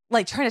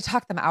like trying to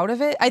talk them out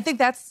of it. I think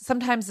that's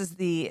sometimes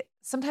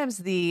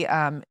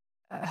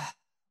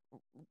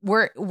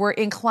we're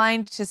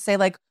inclined to say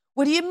like,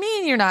 what do you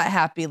mean you're not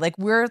happy? Like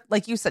we're,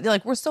 like you said,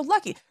 like, we're so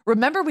lucky.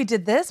 Remember we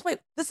did this? Wait,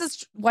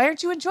 why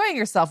aren't you enjoying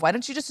yourself? Why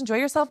don't you just enjoy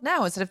yourself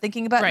now instead of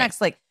thinking about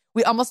next? Like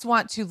we almost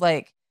want to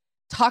like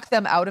talk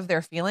them out of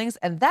their feelings,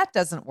 and that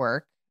doesn't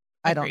work.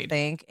 I don't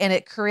think. And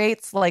it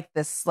creates like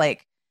this,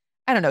 like,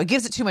 I don't know, it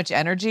gives it too much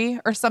energy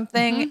or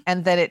something,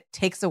 and then it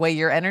takes away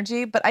your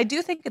energy. But I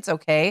do think it's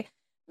okay.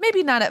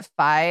 Maybe not at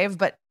 5,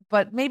 but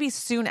maybe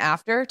soon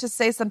after, to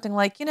say something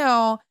like,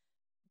 Dad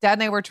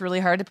and I worked really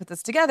hard to put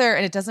this together,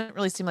 and it doesn't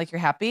really seem like you're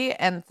happy.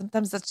 And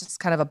sometimes that's just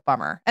kind of a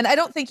bummer. And I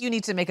don't think you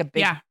need to make a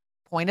big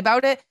point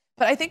about it,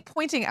 but I think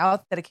pointing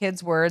out that a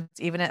kid's words,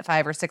 even at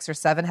 5 or 6 or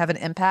 7, have an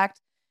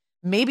impact.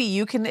 Maybe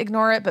you can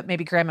ignore it, but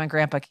maybe grandma and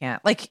grandpa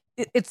can't. Like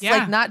it's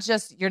like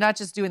you're not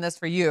just doing this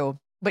for you,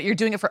 but you're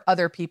doing it for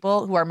other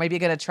people who are maybe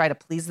going to try to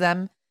please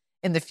them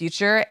in the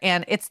future.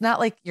 And it's not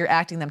like you're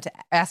asking them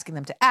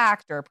to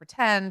act or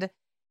pretend.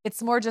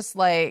 It's more just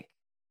like,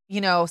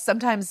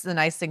 sometimes the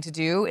nice thing to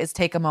do is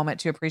take a moment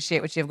to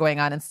appreciate what you have going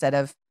on instead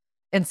of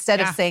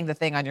saying the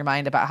thing on your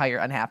mind about how you're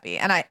unhappy.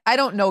 And I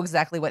don't know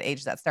exactly what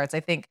age that starts. I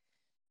think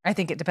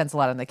it depends a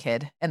lot on the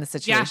kid and the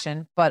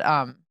situation, but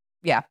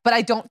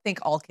I don't think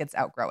all kids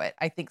outgrow it.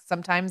 I think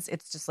sometimes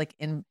it's just like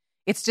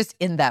it's just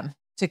in them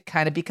to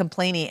kind of be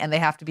complainy, and they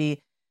have to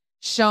be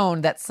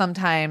shown that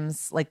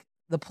sometimes like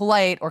the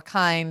polite or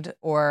kind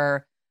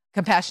or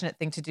compassionate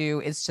thing to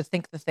do is to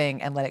think the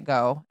thing and let it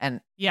go, and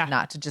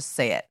not to just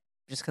say it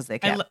just because they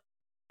can.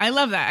 I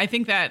love that. I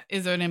think that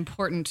is an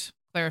important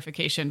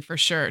clarification for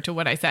sure to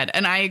what I said.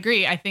 And I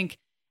agree. I think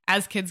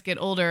as kids get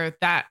older,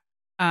 that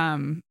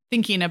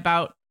thinking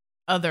about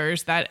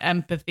others, that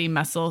empathy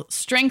muscle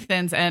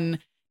strengthens, and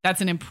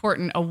that's an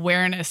important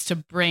awareness to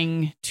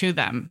bring to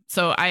them.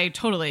 So I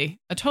totally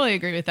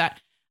agree with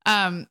that.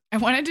 I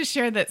wanted to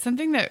share that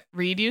something that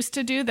Reed used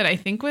to do that I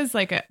think was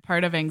like a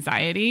part of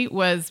anxiety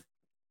wasn't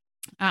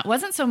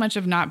so much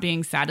of not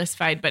being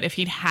satisfied, but if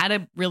he'd had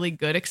a really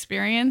good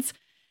experience,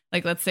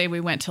 like let's say we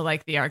went to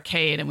like the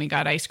arcade and we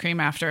got ice cream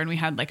after and we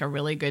had like a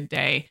really good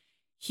day,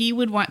 he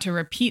would want to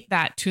repeat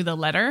that to the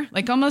letter,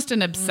 like almost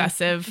an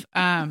obsessive,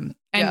 and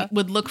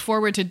would look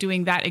forward to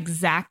doing that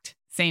exact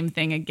same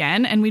thing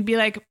again. And we'd be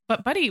like,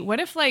 but buddy, what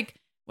if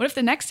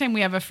the next time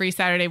we have a free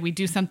Saturday, we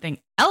do something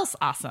else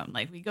awesome?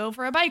 Like we go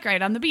for a bike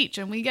ride on the beach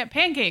and we get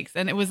pancakes.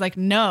 And it was like,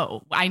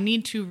 no, I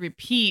need to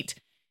repeat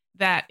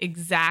that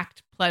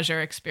exact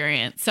pleasure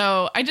experience.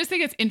 So I just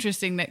think it's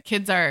interesting that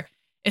kids are,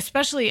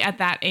 especially at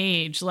that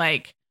age,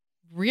 like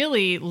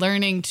really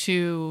learning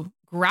to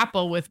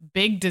grapple with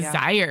big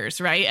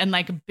desires, right? And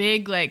like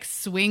big like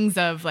swings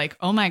of like,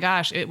 oh my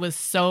gosh, it was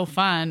so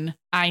fun,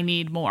 I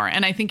need more.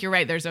 And I think you're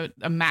right. There's a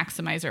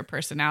maximizer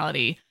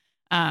personality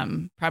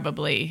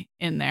probably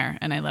in there.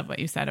 And I love what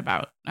you said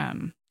about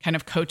kind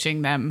of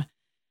coaching them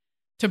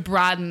to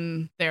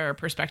broaden their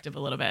perspective a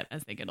little bit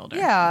as they get older.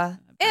 Yeah.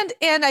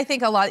 And I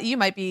think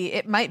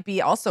it might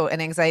be also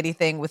an anxiety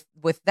thing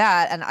with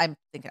that. And I'm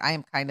thinking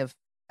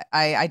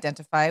I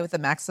identify with the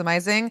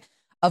maximizing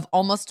of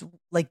almost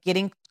like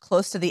getting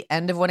close to the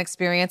end of one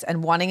experience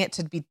and wanting it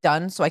to be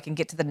done so I can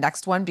get to the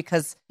next one,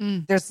 because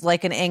there's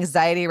like an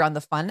anxiety around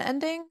the fun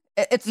ending.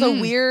 It's so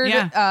weird.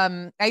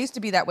 Yeah. I used to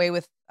be that way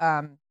with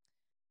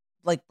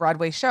like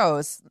Broadway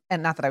shows,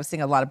 and not that I was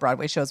seeing a lot of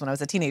Broadway shows when I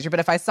was a teenager, but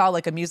if I saw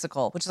like a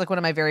musical, which is like one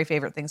of my very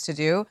favorite things to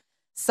do,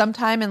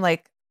 sometime in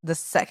like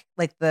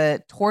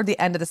toward the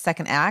end of the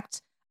second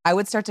act, I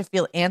would start to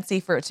feel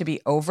antsy for it to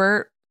be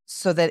over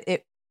so that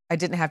I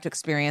didn't have to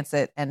experience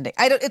it ending.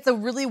 It's a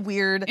really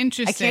weird,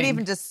 interesting. I can't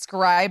even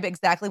describe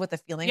exactly what the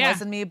feeling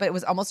was in me, but it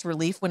was almost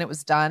relief when it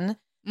was done.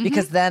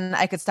 Because then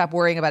I could stop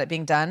worrying about it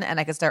being done and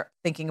I could start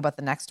thinking about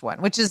the next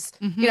one, which is,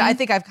 I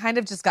think I've kind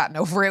of just gotten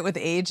over it with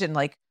age and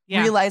like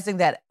realizing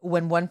that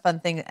when one fun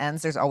thing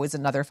ends, there's always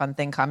another fun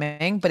thing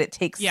coming, but it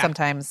takes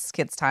sometimes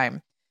kids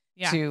time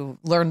to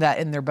learn that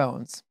in their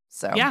bones.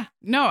 So,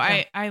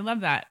 I love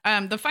that.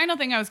 The final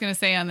thing I was going to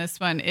say on this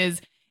one is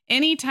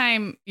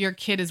anytime your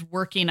kid is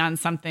working on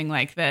something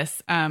like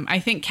this, I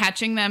think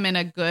catching them in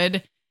a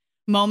good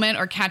moment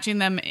or catching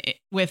them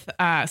with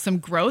some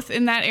growth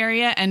in that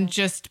area and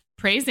just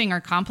praising or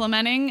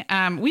complimenting.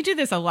 We do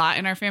this a lot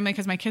in our family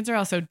because my kids are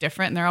all so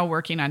different and they're all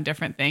working on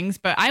different things.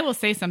 But I will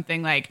say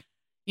something like,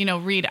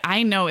 Reed,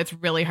 I know it's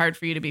really hard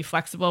for you to be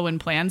flexible when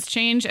plans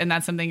change and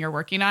that's something you're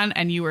working on.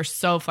 And you were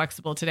so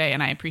flexible today.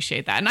 And I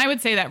appreciate that. And I would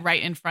say that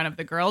right in front of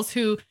the girls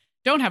who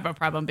don't have a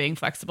problem being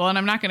flexible. And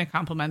I'm not going to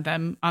compliment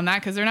them on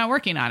that because they're not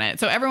working on it.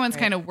 So everyone's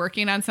kind of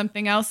working on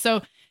something else.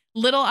 So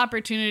little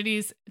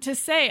opportunities to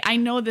say, I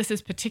know this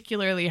is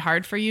particularly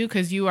hard for you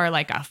because you are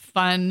like a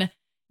fun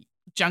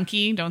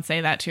junkie. Don't say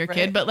that to your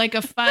kid, but like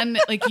a fun,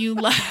 like you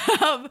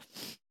love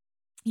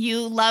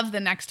the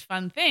next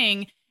fun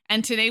thing.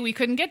 And today we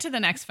couldn't get to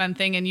the next fun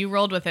thing and you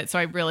rolled with it. So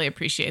I really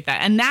appreciate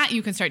that. And that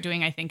you can start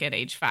doing, I think, at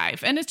age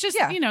 5. And it's just,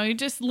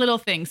 just little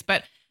things,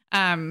 but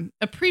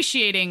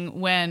appreciating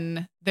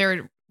when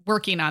they're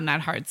working on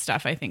that hard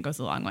stuff, I think goes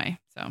a long way.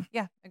 So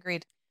yeah,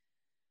 agreed.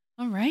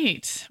 All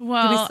right.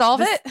 Well, did we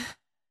solve it?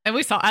 And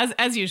we solved,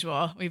 as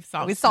usual, we've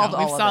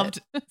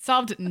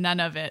solved none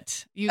of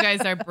it. You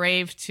guys are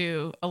brave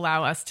to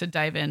allow us to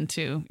dive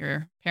into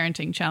your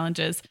parenting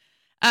challenges.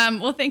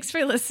 Well, thanks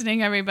for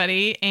listening,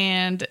 everybody.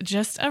 And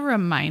just a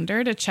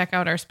reminder to check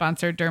out our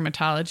sponsor,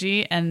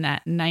 Dermatology, and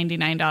that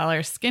 $99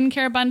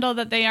 skincare bundle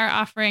that they are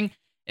offering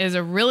is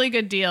a really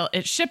good deal.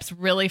 It ships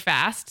really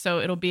fast, so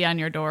it'll be on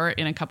your door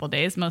in a couple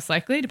days, most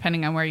likely,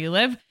 depending on where you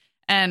live.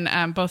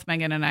 And both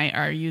Megan and I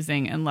are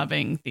using and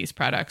loving these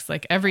products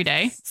like every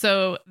day.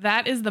 So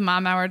that is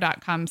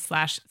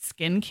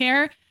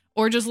themomhour.com/skincare,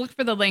 or just look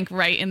for the link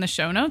right in the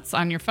show notes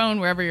on your phone,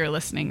 wherever you're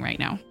listening right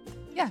now.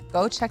 Yeah,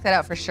 go check that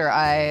out for sure.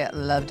 I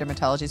love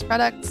Dermatology's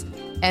products.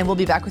 And we'll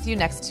be back with you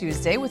next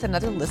Tuesday with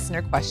another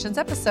listener questions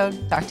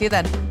episode. Talk to you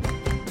then.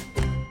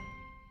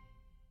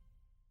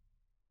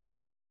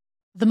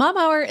 The Mom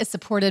Hour is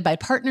supported by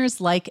partners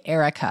like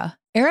Erica.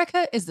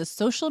 Erica is the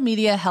social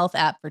media health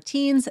app for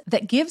teens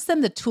that gives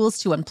them the tools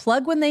to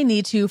unplug when they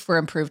need to for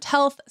improved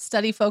health,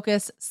 study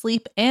focus,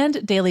 sleep,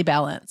 and daily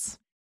balance.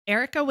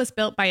 Erica was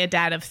built by a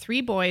dad of 3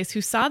 boys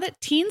who saw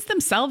that teens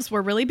themselves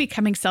were really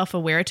becoming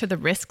self-aware to the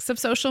risks of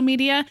social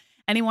media,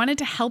 and he wanted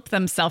to help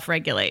them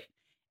self-regulate.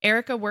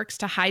 Erica works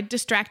to hide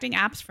distracting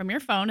apps from your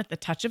phone at the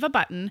touch of a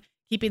button,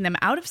 keeping them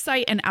out of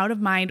sight and out of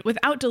mind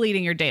without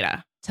deleting your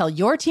data. Tell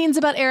your teens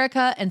about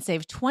Erica and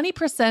save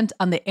 20%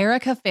 on the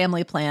Erica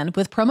family plan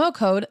with promo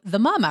code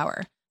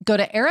TheMomHour. Go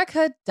to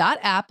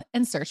erica.app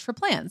and search for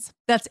plans.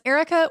 That's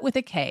Erica with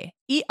a K,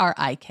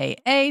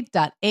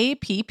 ERIKA.app,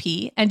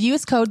 and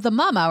use code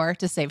TheMomHour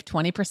to save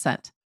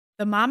 20%.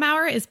 The Mom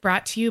Hour is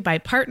brought to you by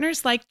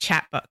partners like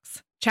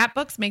Chatbooks.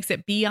 Chatbooks makes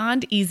it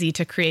beyond easy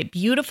to create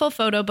beautiful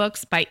photo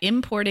books by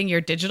importing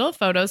your digital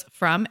photos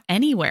from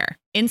anywhere.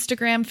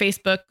 Instagram,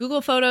 Facebook,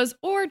 Google Photos,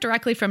 or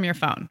directly from your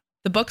phone.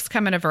 The books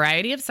come in a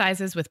variety of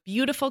sizes with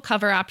beautiful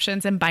cover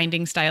options and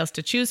binding styles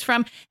to choose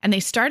from, and they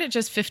start at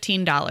just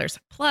 $15.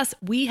 Plus,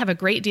 we have a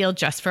great deal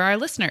just for our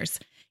listeners.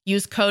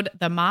 Use code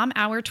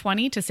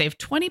TheMomHour20 to save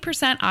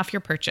 20% off your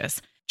purchase.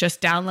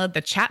 Just download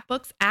the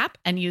Chatbooks app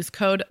and use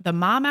code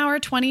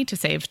TheMomHour20 to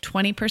save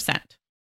 20%.